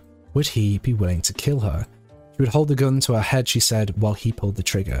of him. Would he be willing to kill her? She would hold the gun to her head, she said, while he pulled the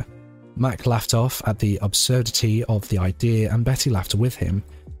trigger. Mac laughed off at the absurdity of the idea, and Betty laughed with him.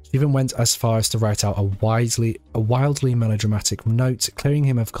 She even went as far as to write out a wildly melodramatic note clearing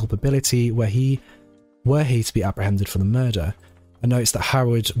him of culpability were he to be apprehended for the murder. a note that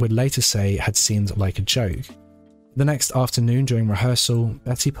Howard would later say had seemed like a joke. The next afternoon during rehearsal,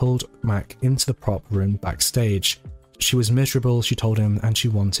 Betty pulled Mac into the prop room backstage. She was miserable, she told him, and she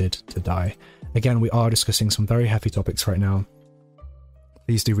wanted to die. Again, we are discussing some very heavy topics right now.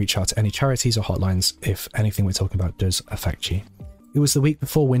 Please do reach out to any charities or hotlines if anything we're talking about does affect you. It was the week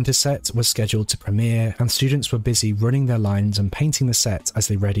before Winterset was scheduled to premiere, and students were busy running their lines and painting the set as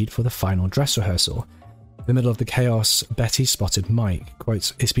they readied for the final dress rehearsal. In the middle of the chaos, Betty spotted Mike.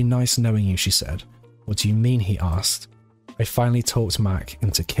 Quote, "It's been nice knowing you," she said. "What do you mean?" he asked. "I finally talked Mac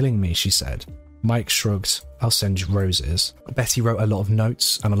into killing me," she said. Mike shrugged. "I'll send you roses." Betty wrote a lot of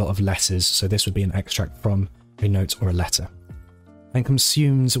notes and a lot of letters, so this would be an extract from a note or a letter. "I'm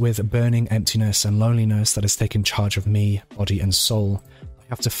consumed with burning emptiness and loneliness that has taken charge of me, body and soul. I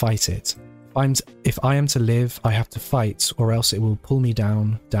have to fight it. If I am to live, I have to fight, or else it will pull me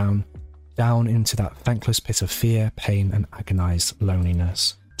down into that thankless pit of fear, pain and agonized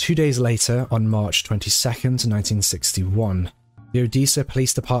loneliness." 2 days later, on March 22nd, 1961, the Odessa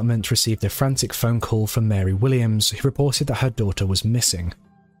Police Department received a frantic phone call from Mary Williams, who reported that her daughter was missing.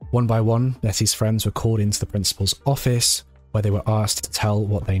 One by one, Betty's friends were called into the principal's office, where they were asked to tell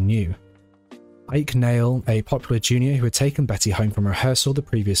what they knew. Ike Nail, a popular junior who had taken Betty home from rehearsal the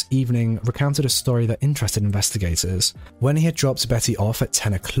previous evening, recounted a story that interested investigators. When he had dropped Betty off at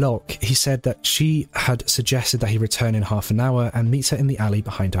 10 o'clock, he said that she had suggested that he return in half an hour and meet her in the alley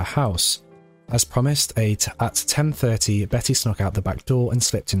behind her house. As promised, at 10:30, Betty snuck out the back door and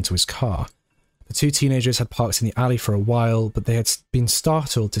slipped into his car. The two teenagers had parked in the alley for a while, but they had been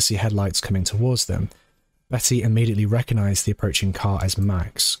startled to see headlights coming towards them. Betty immediately recognised the approaching car as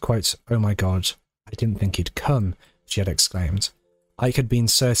Mac's. Quote, "Oh my god, I didn't think he'd come," she had exclaimed. Ike had been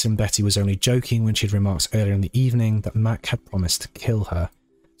certain Betty was only joking when she had remarked earlier in the evening that Mac had promised to kill her.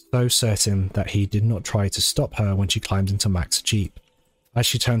 So certain that he did not try to stop her when she climbed into Mac's Jeep. As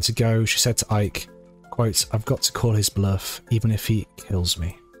she turned to go, she said to Ike, quote, "I've got to call his bluff, even if he kills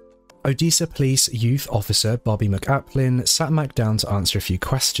me." Odessa Police Youth Officer Bobby McAplin sat Mac down to answer a few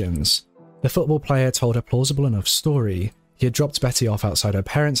questions. The football player told a plausible enough story. He had dropped Betty off outside her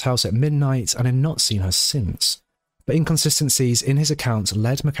parents' house at midnight and had not seen her since. But inconsistencies in his account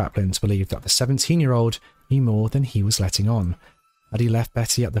led McAplin to believe that the 17-year-old knew more than he was letting on. Had he left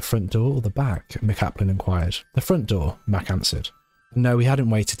Betty at the front door or the back? McAplin inquired. "The front door," Mac answered. No, he hadn't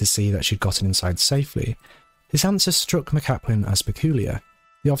waited to see that she'd gotten inside safely. His answer struck McAplin as peculiar.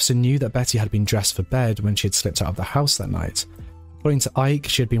 The officer knew that Betty had been dressed for bed when she had slipped out of the house that night. According to Ike,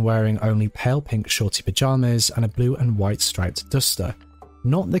 she had been wearing only pale pink shorty pajamas and a blue and white striped duster.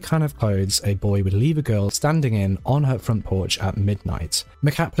 Not the kind of clothes a boy would leave a girl standing in on her front porch at midnight.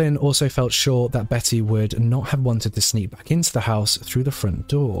 McAplin also felt sure that Betty would not have wanted to sneak back into the house through the front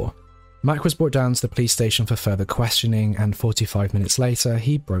door. Mac was brought down to the police station for further questioning, and 45 minutes later,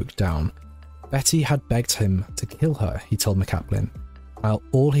 he broke down. Betty had begged him to kill her, he told McAplin, while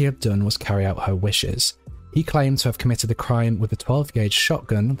all he had done was carry out her wishes. He claimed to have committed the crime with a 12-gauge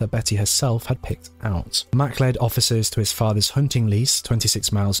shotgun that Betty herself had picked out. Mac led officers to his father's hunting lease,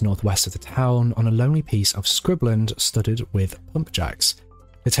 26 miles northwest of the town, on a lonely piece of scrubland studded with pump jacks.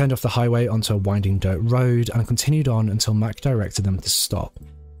 They turned off the highway onto a winding dirt road and continued on until Mac directed them to stop.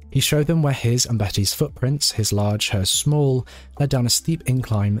 He showed them where his and Betty's footprints, his large, hers small, led down a steep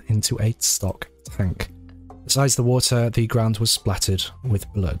incline into a stock tank. Besides the water, the ground was splattered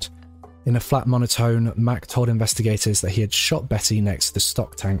with blood. In a flat monotone, Mac told investigators that he had shot Betty next to the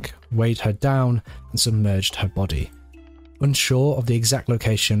stock tank, weighed her down, and submerged her body. Unsure of the exact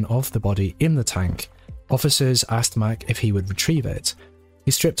location of the body in the tank, officers asked Mac if he would retrieve it. He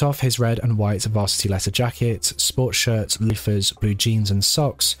stripped off his red and white varsity leather jacket, sports shirt, loafers, blue jeans and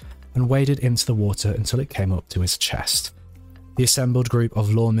socks, and waded into the water until it came up to his chest. The assembled group of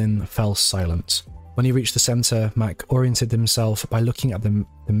lawmen fell silent. When he reached the centre, Mac oriented himself by looking at the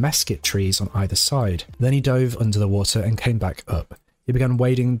mesquite trees on either side. Then he dove under the water and came back up. He began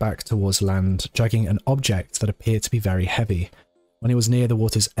wading back towards land, dragging an object that appeared to be very heavy. When he was near the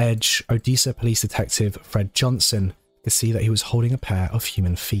water's edge, Odessa Police Detective Fred Johnson could see that he was holding a pair of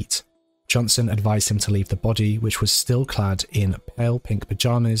human feet. Johnson advised him to leave the body, which was still clad in pale pink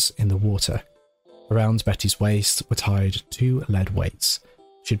pajamas, in the water. Around Betty's waist were tied 2 lead weights.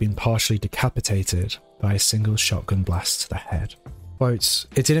 She had been partially decapitated by a single shotgun blast to the head. Quote,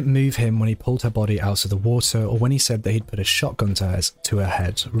 "It didn't move him when he pulled her body out of the water or when he said that he'd put a shotgun to her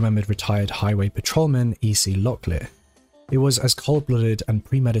head," remembered retired highway patrolman E.C. Locklear. "It was as cold-blooded and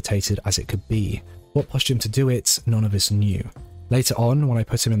premeditated as it could be. What pushed him to do it, none of us knew. Later on, when I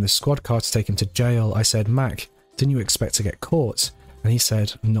put him in the squad car to take him to jail, I said, 'Mac, didn't you expect to get caught?' And he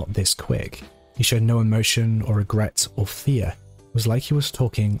said, 'Not this quick.' He showed no emotion or regret or fear. was like he was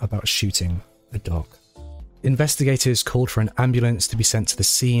talking about shooting a dog. Investigators called for an ambulance to be sent to the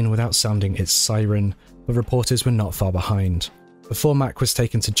scene without sounding its siren, but reporters were not far behind. Before Mac was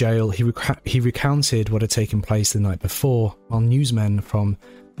taken to jail, he recounted what had taken place the night before, while newsmen from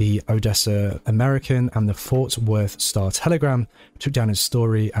the Odessa American and the Fort Worth Star-Telegram took down his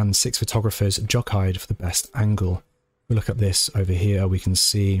story, and 6 photographers jockeyed for the best angle. If we look at this over here, we can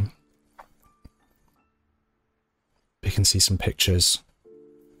see some pictures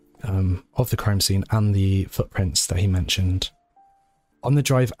of the crime scene and the footprints that he mentioned. On the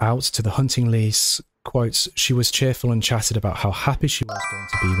drive out to the hunting lease, quote, "She was cheerful and chatted about how happy she was going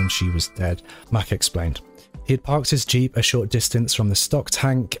to be when she was dead," Mac explained. He had parked his Jeep a short distance from the stock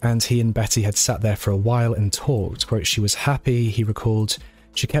tank, and he and Betty had sat there for a while and talked. Quote, "She was happy," he recalled.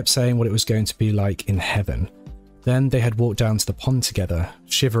 "She kept saying what it was going to be like in heaven." Then they had walked down to the pond together.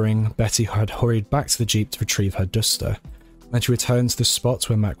 Shivering, Betty had hurried back to the Jeep to retrieve her duster. When she returned to the spot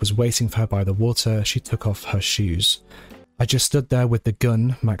where Mac was waiting for her by the water, she took off her shoes. "I just stood there with the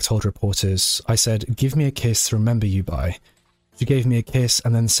gun," Mac told reporters. "I said, 'Give me a kiss to remember you by.' She gave me a kiss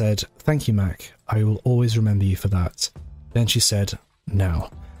and then said, 'Thank you, Mac. I will always remember you for that.' Then she said, 'Now.'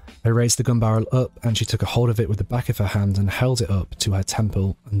 I raised the gun barrel up and she took a hold of it with the back of her hand and held it up to her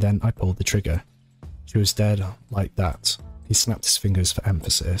temple, and then I pulled the trigger. She was dead like that." He snapped his fingers for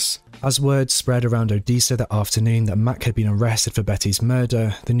emphasis. As word spread around Odessa that afternoon that Mac had been arrested for Betty's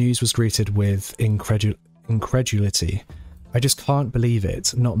murder, the news was greeted with incredulity. "I just can't believe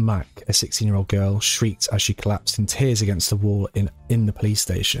it, not Mac," a 16-year-old girl shrieked as she collapsed in tears against the wall in the police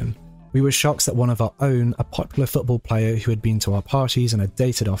station. "We were shocked that one of our own, a popular football player who had been to our parties and had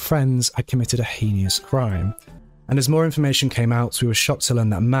dated our friends, had committed a heinous crime. And as more information came out, we were shocked to learn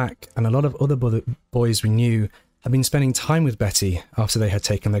that Mac and a lot of other boys we knew had been spending time with Betty after they had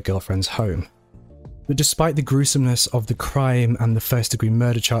taken their girlfriends home." But despite the gruesomeness of the crime and the first-degree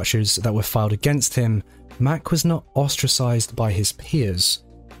murder charges that were filed against him, Mac was not ostracized by his peers.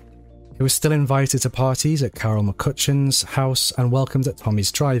 He was still invited to parties at Carol McCutcheon's house and welcomed at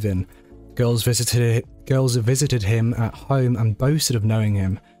Tommy's drive-in. Girls visited him at home and boasted of knowing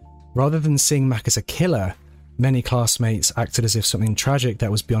him. Rather than seeing Mac as a killer, many classmates acted as if something tragic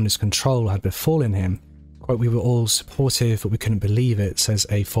that was beyond his control had befallen him. Quote, "We were all supportive, but we couldn't believe it," says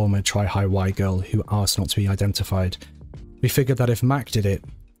a former Tri-High-Y girl who asked not to be identified. "We figured that if Mac did it,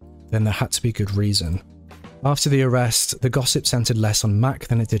 then there had to be good reason." After the arrest, the gossip centered less on Mac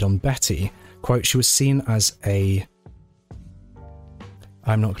than it did on Betty. Quote, "She was seen as I'm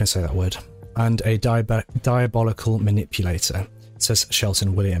not going to say that word, and a diabolical manipulator," says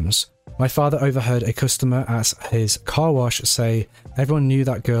Shelton Williams. "My father overheard a customer at his car wash say, 'Everyone knew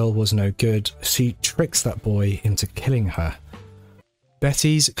that girl was no good. She tricks that boy into killing her.'"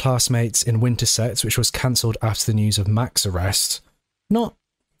 Betty's classmates in Winterset, which was cancelled after the news of Mac's arrest. Not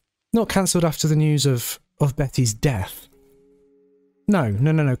cancelled after the news of Betty's death.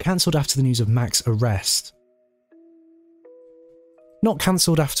 No, cancelled after the news of Mac's arrest. Not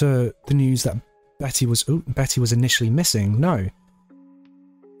cancelled after the news that Betty was initially missing, no.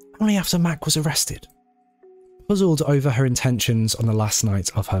 Only after Mac was arrested. Puzzled over her intentions on the last night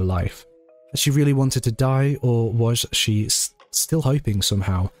of her life. Had she really wanted to die, or was she still hoping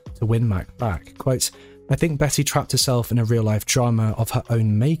somehow to win Mac back? Quote, "I think Betty trapped herself in a real-life drama of her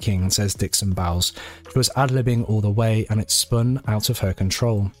own making," says Dixon Bowles. "She was ad-libbing all the way, and it spun out of her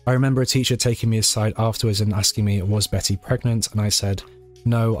control. I remember a teacher taking me aside afterwards and asking me, was Betty pregnant? And I said,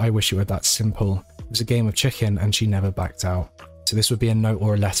 no, I wish it were that simple. It was a game of chicken, and she never backed out." So this would be a note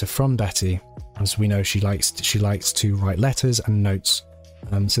or a letter from Betty. As we know, she likes to write letters and notes.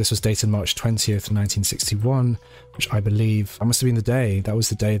 So this was dated March 20th, 1961, which I believe that must have been that was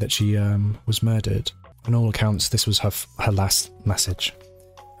the day that she was murdered. On all accounts, this was her last message.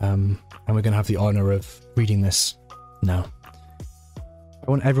 And we're going to have the honour of reading this now. "I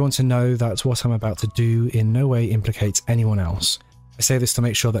want everyone to know that what I'm about to do in no way implicates anyone else. I say this to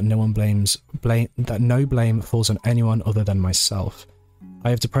make sure that no blame falls on anyone other than myself.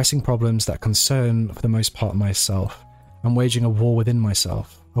 I have depressing problems that concern, for the most part, myself. I'm waging a war within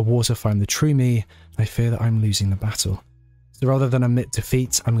myself, a war to find the true me. I fear that I'm losing the battle. So rather than admit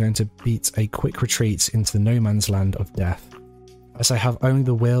defeat, I'm going to beat a quick retreat into the no man's land of death. As I have only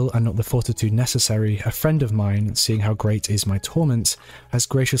the will and not the fortitude necessary, a friend of mine, seeing how great is my torment, has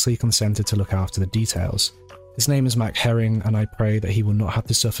graciously consented to look after the details. His name is Mac Herring, and I pray that he will not have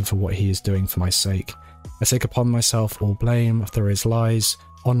to suffer for what he is doing for my sake. I take upon myself all blame if there is lies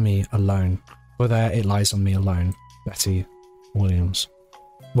on me alone. For there it lies on me alone. Betty Williams."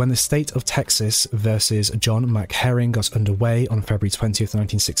 When the state of Texas versus John Mac Herring got underway on February 20th,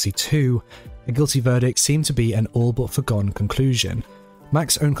 1962, a guilty verdict seemed to be an all but forgone conclusion.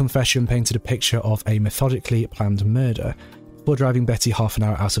 Mac's own confession painted a picture of a methodically planned murder. Before driving Betty half an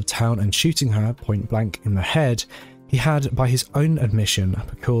hour out of town and shooting her point blank in the head, he had, by his own admission,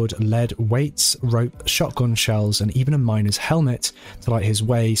 procured lead weights, rope, shotgun shells, and even a miner's helmet to light his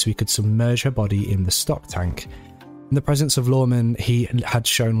way so he could submerge her body in the stock tank. In the presence of lawmen, he had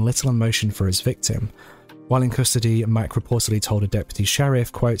shown little emotion for his victim. While in custody, Mac reportedly told a deputy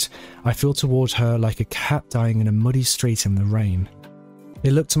sheriff, quote, "I feel toward her like a cat dying in a muddy street in the rain."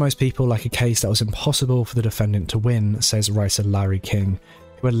 It looked to most people like a case that was impossible for the defendant to win, says writer Larry King,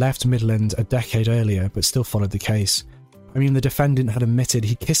 who had left Midland a decade earlier but still followed the case. I mean, the defendant had admitted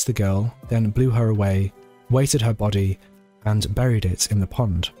he kissed the girl, then blew her away, weighted her body, and buried it in the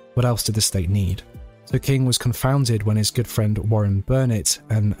pond. What else did the state need? So King was confounded when his good friend Warren Burnett,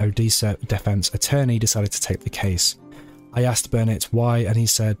 an Odessa defense attorney, decided to take the case. I asked Burnett why, and he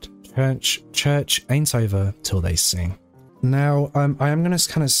said, Church ain't over till they sing. Now, I am going to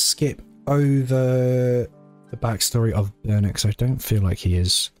kind of skip over the backstory of Burnett because I don't feel like he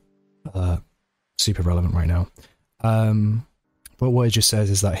is super relevant right now. But what it just says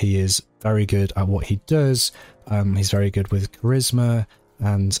is that he is very good at what he does. He's very good with charisma,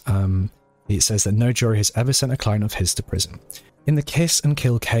 and it says that no jury has ever sent a client of his to prison. In the kiss and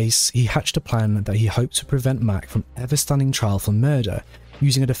kill case, he hatched a plan that he hoped to prevent Mac from ever standing trial for murder,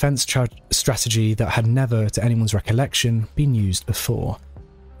 using a defense strategy that had never, to anyone's recollection, been used before.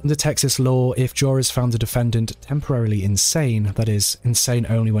 Under Texas law, if jurors found the defendant temporarily insane, that is, insane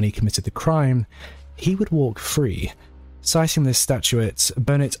only when he committed the crime, he would walk free. Citing this statute,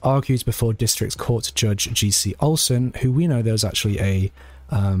 Burnett argued before District Court Judge G.C. Olson, who we know there was actually a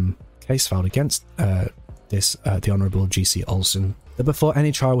case filed against the Honourable G.C. Olson, that before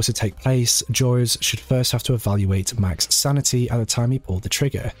any trial was to take place, jurors should first have to evaluate Mac's sanity at the time he pulled the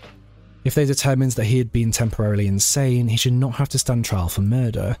trigger. If they determined that he had been temporarily insane, he should not have to stand trial for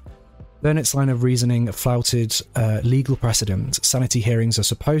murder. Burnett's line of reasoning flouted legal precedent. Sanity hearings are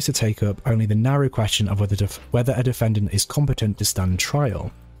supposed to take up only the narrow question of whether a defendant is competent to stand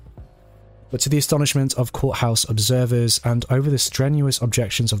trial. But to the astonishment of courthouse observers and over the strenuous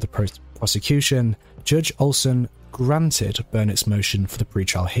objections of the prosecution, Judge Olson granted Burnett's motion for the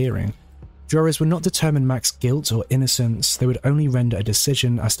pretrial hearing. Jurors would not determine Mac's guilt or innocence, they would only render a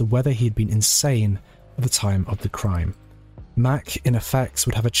decision as to whether he had been insane at the time of the crime. Mac, in effect,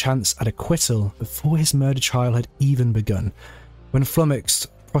 would have a chance at acquittal before his murder trial had even begun. When flummoxed,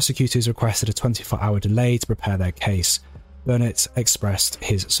 prosecutors requested a 24-hour delay to prepare their case. Burnett expressed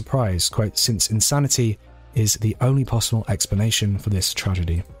his surprise, quote, "since insanity is the only possible explanation for this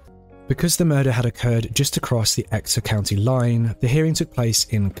tragedy." Because the murder had occurred just across the Ector County line, the hearing took place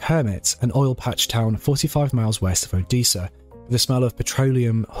in Kermit, an oil patch town 45 miles west of Odessa, where the smell of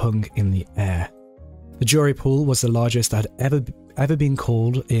petroleum hung in the air. The jury pool was the largest that had ever been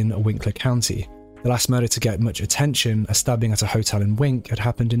called in Winkler County. The last murder to get much attention, a stabbing at a hotel in Wink, had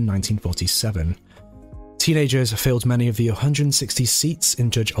happened in 1947. Teenagers filled many of the 160 seats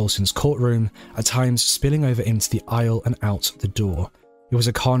in Judge Olson's courtroom, at times spilling over into the aisle and out the door. It was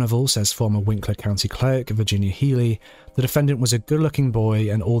a carnival, says former Winkler County clerk Virginia Healy. The defendant was a good-looking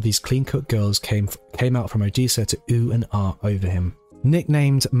boy, and all these clean-cut girls came out from Odessa to ooh and ah over him.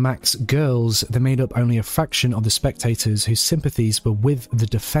 Nicknamed Mac's Girls, they made up only a fraction of the spectators whose sympathies were with the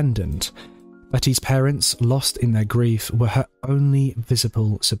defendant. Betty's parents, lost in their grief, were her only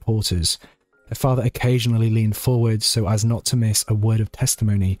visible supporters. Her father occasionally leaned forward so as not to miss a word of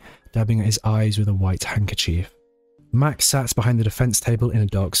testimony, dabbing at his eyes with a white handkerchief. Mac sat behind the defense table in a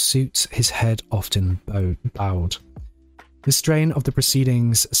dark suit, his head often bowed. The strain of the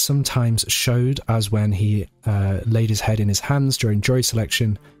proceedings sometimes showed, as when he laid his head in his hands during jury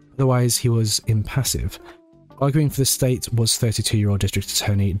selection, otherwise he was impassive. Arguing for the state was 32-year-old District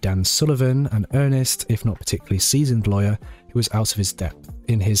Attorney Dan Sullivan, an earnest, if not particularly seasoned lawyer who was out of his depth.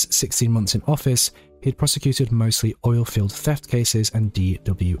 In his 16 months in office, he had prosecuted mostly oil field theft cases and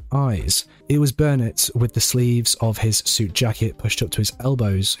DWIs. It was Burnett, with the sleeves of his suit jacket pushed up to his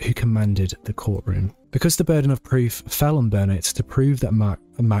elbows, who commanded the courtroom. Because the burden of proof fell on Burnett to prove that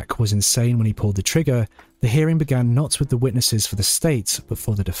Mac was insane when he pulled the trigger, the hearing began not with the witnesses for the state, but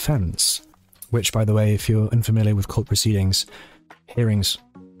for the defense. Which, by the way, if you're unfamiliar with court proceedings, hearings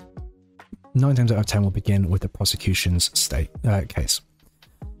 9 times out of 10 will begin with the prosecution's case.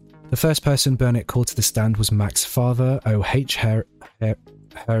 The first person Burnett called to the stand was Mac's father, O.H.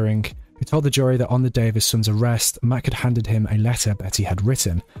 Herring, who told the jury that on the day of his son's arrest, Mac had handed him a letter Betty had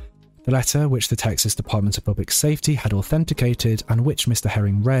written. The letter, which the Texas Department of Public Safety had authenticated and which Mr.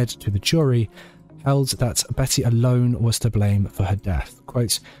 Herring read to the jury, held that Betty alone was to blame for her death.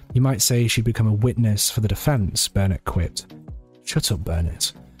 Quote, "You might say she'd become a witness for the defense," Burnett quipped. Shut up,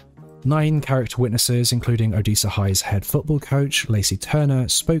 Burnett. 9 character witnesses, including Odessa High's head football coach, Lacey Turner,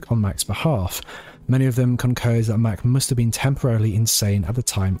 spoke on Mac's behalf. Many of them concurred that Mac must have been temporarily insane at the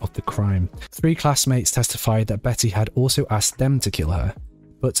time of the crime. 3 classmates testified that Betty had also asked them to kill her.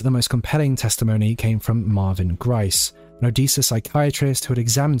 But the most compelling testimony came from Marvin Grice, an Odessa psychiatrist who had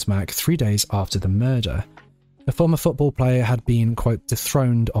examined Mac 3 days after the murder. The former football player had been, quote,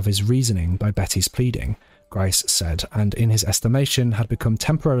 dethroned of his reasoning by Betty's pleading, Grice said, and in his estimation had become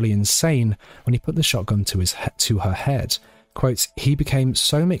temporarily insane when he put the shotgun to her head. Quote, "He became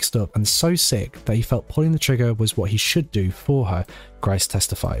so mixed up and so sick that he felt pulling the trigger was what he should do for her," Grice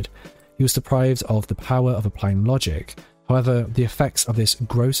testified. He was deprived of the power of applying logic. However, the effects of this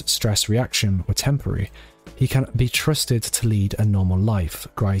gross stress reaction were temporary. He can be trusted to lead a normal life,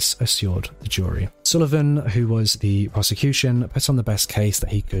 Grice assured the jury. Sullivan, who was the prosecution, put on the best case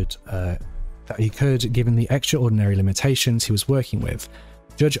that he could, given the extraordinary limitations he was working with.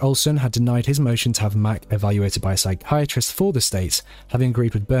 Judge Olson had denied his motion to have Mac evaluated by a psychiatrist for the state, having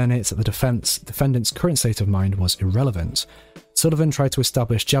agreed with Burnett that the defendant's current state of mind was irrelevant. Sullivan tried to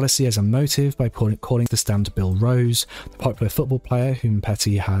establish jealousy as a motive by calling to the stand Bill Rose, the popular football player whom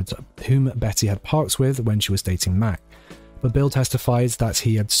Betty had parked with when she was dating Mac. But Bill testified that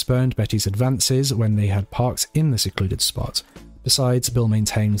he had spurned Betty's advances when they had parked in the secluded spot. Besides, Bill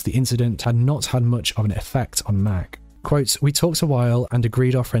maintains the incident had not had much of an effect on Mac. Quote, "We talked a while and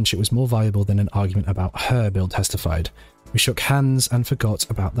agreed our friendship was more valuable than an argument about her," Bill testified. "We shook hands and forgot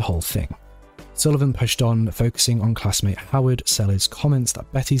about the whole thing." Sullivan pushed on, focusing on classmate Howard Seller's comments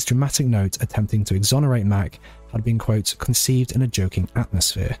that Betty's dramatic note attempting to exonerate Mac had been, quote, "conceived in a joking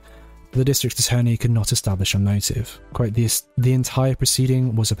atmosphere." The district attorney could not establish a motive. Quote, the entire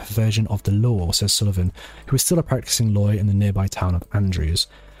proceeding was a perversion of the law, says Sullivan, who was still a practicing lawyer in the nearby town of Andrews.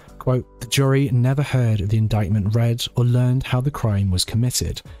 Quote, "The jury never heard the indictment read or learned how the crime was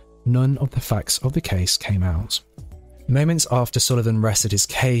committed. None of the facts of the case came out." Moments after Sullivan rested his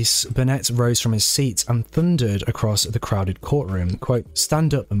case, Burnett rose from his seat and thundered across the crowded courtroom. Quote,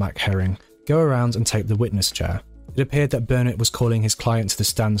 "Stand up, Mac Herring. Go around and take the witness chair." It appeared that Burnett was calling his client to the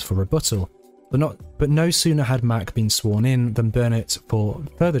stand for rebuttal, but no sooner had Mac been sworn in than Burnett, for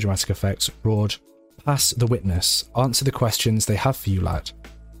further dramatic effect, roared, "Pass the witness. Answer the questions they have for you, lad."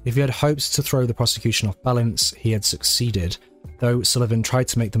 If he had hoped to throw the prosecution off balance, he had succeeded, though Sullivan tried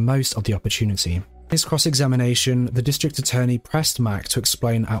to make the most of the opportunity. In his cross-examination, the district attorney pressed Mac to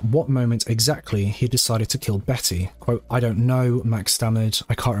explain at what moment exactly he decided to kill Betty. Quote, "I don't know," Mac stammered.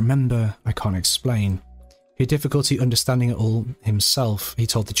 "I can't remember. I can't explain." He had difficulty understanding it all himself, he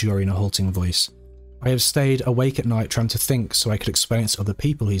told the jury in a halting voice. "I have stayed awake at night trying to think so I could explain it to other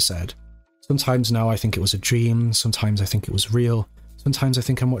people," he said. "Sometimes now I think it was a dream, sometimes I think it was real, sometimes I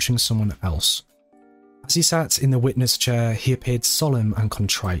think I'm watching someone else." As he sat in the witness chair, he appeared solemn and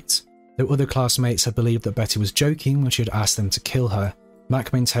contrite. Though other classmates had believed that Betty was joking when she had asked them to kill her,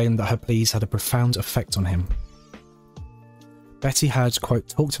 Mac maintained that her pleas had a profound effect on him. Betty had, quote,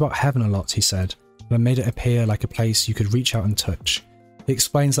 "talked about heaven a lot," he said, and made it appear like a place you could reach out and touch. He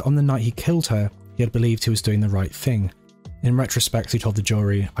explains that on the night he killed her, he had believed he was doing the right thing. In retrospect, he told the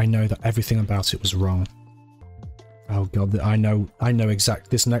jury, "I know that everything about it was wrong." Oh god, I know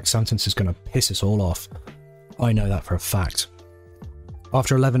this next sentence is going to piss us all off. I know that for a fact.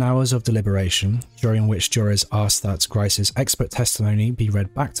 After 11 hours of deliberation, during which jurors asked that Grice's expert testimony be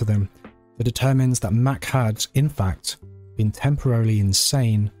read back to them, it determines that Mac had, in fact, been temporarily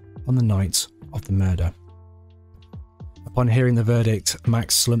insane on the night of the murder. Upon hearing the verdict,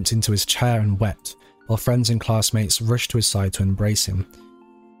 Mac slumped into his chair and wept, while friends and classmates rushed to his side to embrace him.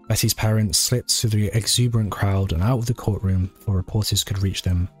 Betty's parents slipped through the exuberant crowd and out of the courtroom before reporters could reach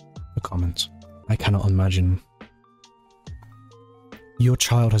them for comment. "I cannot imagine. Your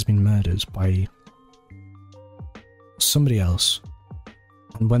child has been murdered by somebody else,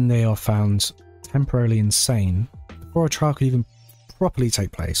 and when they are found temporarily insane, before a trial could even properly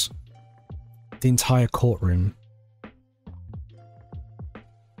take place, the entire courtroom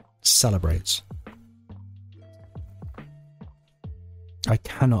celebrates." I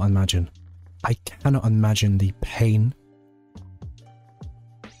cannot imagine the pain,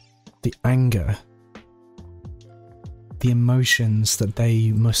 the anger, the emotions that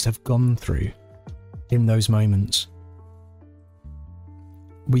they must have gone through in those moments.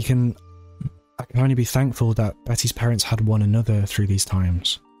 I can only be thankful that Betty's parents had one another through these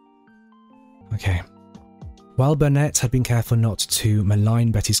times. Okay. While Burnett had been careful not to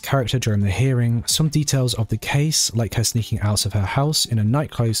malign Betty's character during the hearing, some details of the case, like her sneaking out of her house in her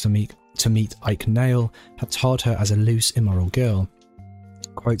nightclothes to meet Ike Nale, had tarred her as a loose, immoral girl.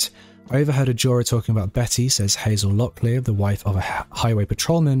 Quote, I overheard a juror talking about Betty, says Hazel Locklear, the wife of a highway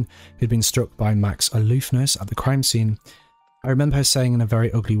patrolman who'd been struck by Mac's aloofness at the crime scene. I remember her saying in a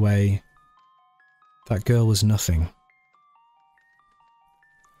very ugly way, that girl was nothing.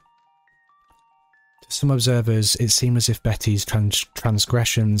 To some observers, it seemed as if Betty's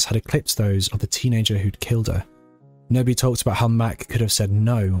transgressions had eclipsed those of the teenager who'd killed her. Nobody talked about how Mac could have said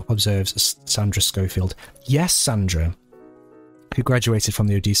no, observes Sandra Schofield. Yes, Sandra, who graduated from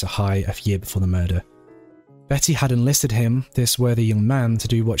the Odessa High a year before the murder. Betty had enlisted him, this worthy young man, to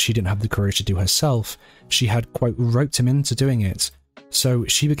do what she didn't have the courage to do herself. She had, quote, roped him into doing it. So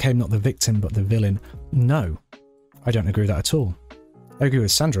she became not the victim, but the villain. No, I don't agree with that at all. I agree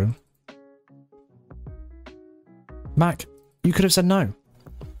with Sandra. Mac, you could have said no.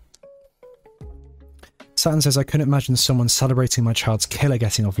 Saturn says, I couldn't imagine someone celebrating my child's killer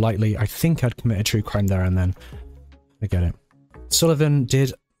getting off lightly. I think I'd commit a true crime there and then. I get it. Sullivan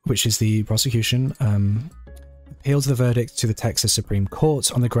did, which is the prosecution, appealed the verdict to the Texas Supreme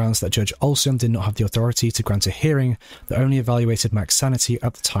Court on the grounds that Judge Olson did not have the authority to grant a hearing that only evaluated Mac's sanity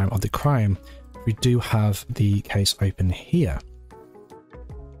at the time of the crime. We do have the case open here.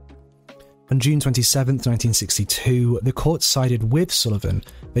 On June 27, 1962, the court sided with Sullivan,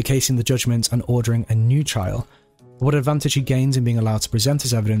 vacating the judgment and ordering a new trial. What advantage he gained in being allowed to present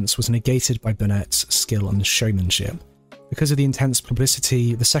his evidence was negated by Burnett's skill and showmanship. Because of the intense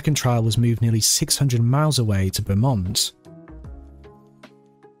publicity, the second trial was moved nearly 600 miles away to Vermont.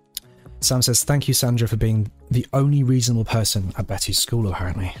 Sam says, thank you, Sandra, for being the only reasonable person at Betty's school,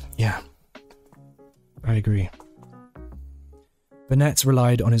 apparently. Yeah, I agree. Burnett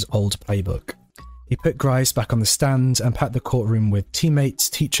relied on his old playbook. He put Grice back on the stand and packed the courtroom with teammates,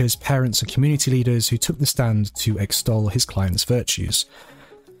 teachers, parents, and community leaders who took the stand to extol his client's virtues.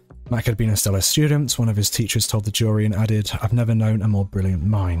 Mac had been a stellar student, one of his teachers told the jury, and added, I've never known a more brilliant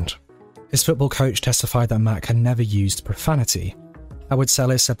mind. His football coach testified that Mac had never used profanity. Howard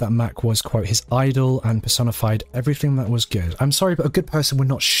Sellis said that Mac was, quote, his idol and personified everything that was good. I'm sorry, but a good person would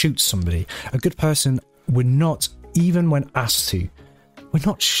not shoot somebody. A good person would not, even when asked to, would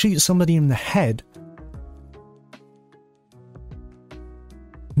not shoot somebody in the head.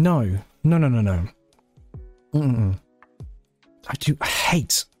 No. I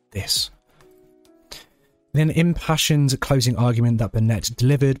hate this. In an impassioned closing argument that Burnett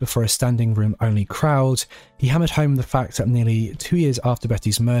delivered before a standing room only crowd, he hammered home the fact that nearly 2 years after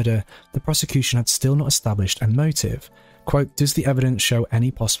Betty's murder, the prosecution had still not established a motive. Quote, does the evidence show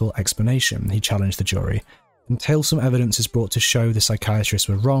any possible explanation? He challenged the jury. Until some evidence is brought to show the psychiatrists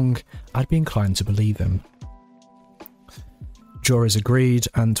were wrong, I'd be inclined to believe them. Jurors agreed,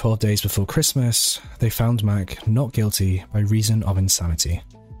 and 12 days before Christmas, they found Mac not guilty by reason of insanity.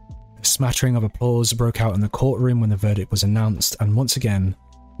 A smattering of applause broke out in the courtroom when the verdict was announced, and once again,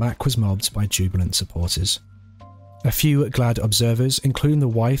 Mac was mobbed by jubilant supporters. A few glad observers, including the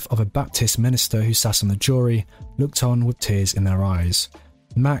wife of a Baptist minister who sat on the jury, looked on with tears in their eyes.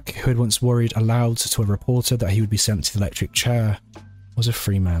 Mac, who had once worried aloud to a reporter that he would be sent to the electric chair, was a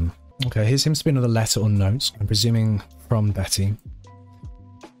free man. Okay, here seems to be another letter or note, I'm presuming from Betty.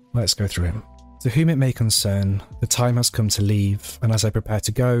 Let's go through him. To whom it may concern, the time has come to leave, and as I prepare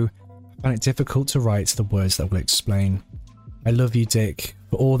to go, I find it difficult to write the words that will explain. I love you, Dick,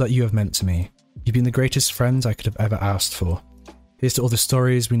 for all that you have meant to me. You've been the greatest friend I could have ever asked for. Here's to all the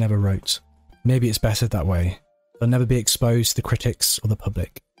stories we never wrote. Maybe it's better that way. They'll never be exposed to the critics or the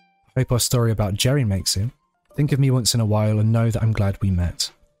public. I hope our story about Jerry makes it. Think of me once in a while and know that I'm glad we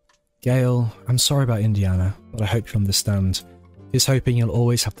met. Gail, I'm sorry about Indiana, but I hope you'll understand. Here's hoping you'll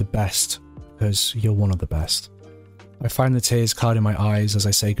always have the best, because you're one of the best. I find the tears clouding my eyes as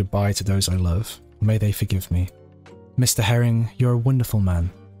I say goodbye to those I love. May they forgive me. Mr. Herring, you're a wonderful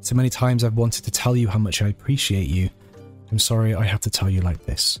man. So many times I've wanted to tell you how much I appreciate you. I'm sorry I have to tell you like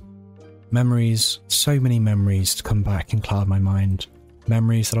this. Memories, so many memories to come back and cloud my mind.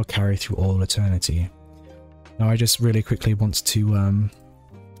 Memories that I'll carry through all eternity. Now I just really quickly want to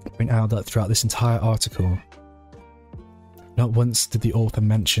point out that throughout this entire article, not once did the author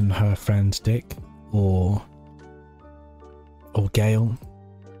mention her friend Dick or Gail.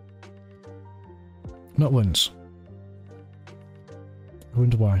 Not once. I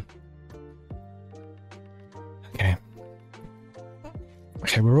wonder why.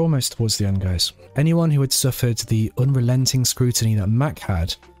 Okay, we're almost towards the end, guys. Anyone who had suffered the unrelenting scrutiny that Mac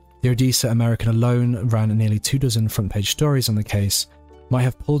had, the Odessa American alone ran nearly 24 front-page stories on the case, might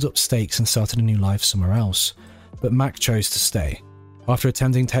have pulled up stakes and started a new life somewhere else, but Mac chose to stay. After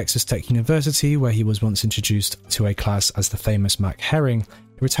attending Texas Tech University, where he was once introduced to a class as the famous Mac Herring,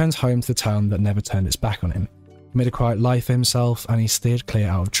 he returns home to the town that never turned its back on him. He made a quiet life for himself, and he steered clear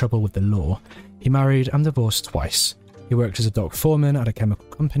out of trouble with the law. He married and divorced twice. He worked as a dock foreman at a chemical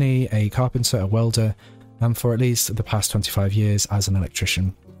company, a carpenter, a welder, and for at least the past 25 years as an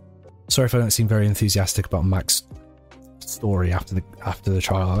electrician. Sorry if I don't seem very enthusiastic about Mac's story after the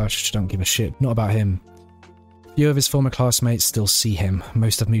trial. I just don't give a shit. Not about him. Few of his former classmates still see him.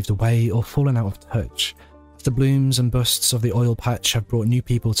 Most have moved away or fallen out of touch. The blooms and busts of the oil patch have brought new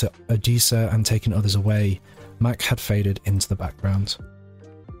people to Odessa and taken others away. Mac had faded into the background.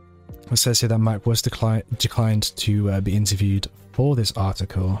 It says here that Mac was declined to be interviewed for this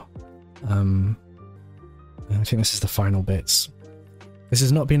article. I think this is the final bits. This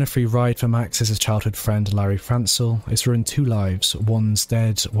has not been a free ride for Mac, says his childhood friend Larry Fransel. It's ruined 2 lives. One's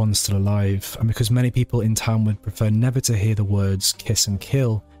dead, one's still alive. And because many people in town would prefer never to hear the words kiss and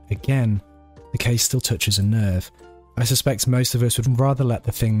kill again, the case still touches a nerve. I suspect most of us would rather let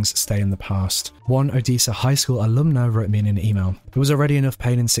the things stay in the past. One Odessa High School alumna wrote me in an email. There was already enough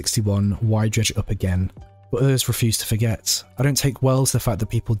pain in 61, why dredge it up again? But others refuse to forget. I don't take well to the fact that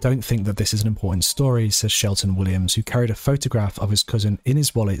people don't think that this is an important story, says Shelton Williams, who carried a photograph of his cousin in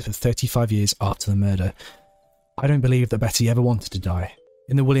his wallet for 35 years after the murder. I don't believe that Betty ever wanted to die.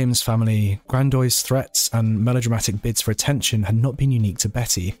 In the Williams family, Grandoy's threats and melodramatic bids for attention had not been unique to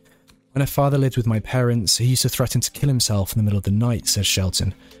Betty. When her father lived with my parents, he used to threaten to kill himself in the middle of the night, says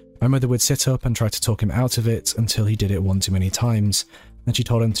Shelton. My mother would sit up and try to talk him out of it until he did it one too many times. Then she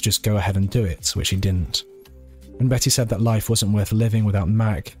told him to just go ahead and do it, which he didn't. When Betty said that life wasn't worth living without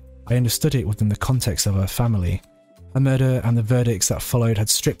Mac, I understood it within the context of her family. Her murder and the verdicts that followed had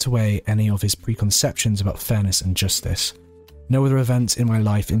stripped away any of his preconceptions about fairness and justice. No other event in my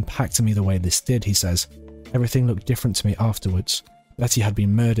life impacted me the way this did, he says. Everything looked different to me afterwards. Betty had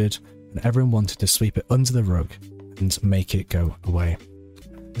been murdered, and everyone wanted to sweep it under the rug and make it go away.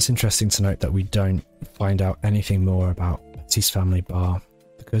 It's interesting to note that we don't find out anything more about Betty's family bar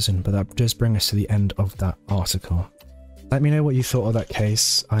the cousin, but that does bring us to the end of that article. Let me know what you thought of that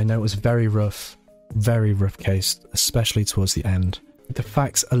case. I know it was a very rough case, especially towards the end. The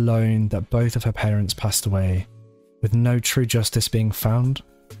facts alone that both of her parents passed away with no true justice being found,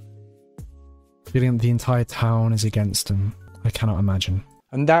 feeling that the entire town is against them, I cannot imagine.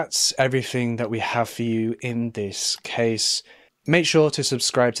 And that's everything that we have for you in this case. Make sure to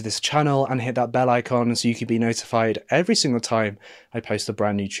subscribe to this channel and hit that bell icon so you can be notified every single time I post a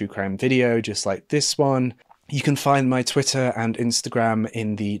brand new true crime video just like this one. You can find my Twitter and Instagram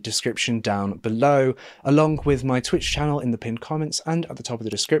in the description down below, along with my Twitch channel in the pinned comments and at the top of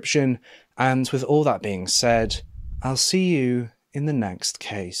the description. And with all that being said, I'll see you in the next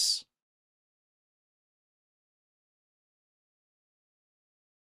case.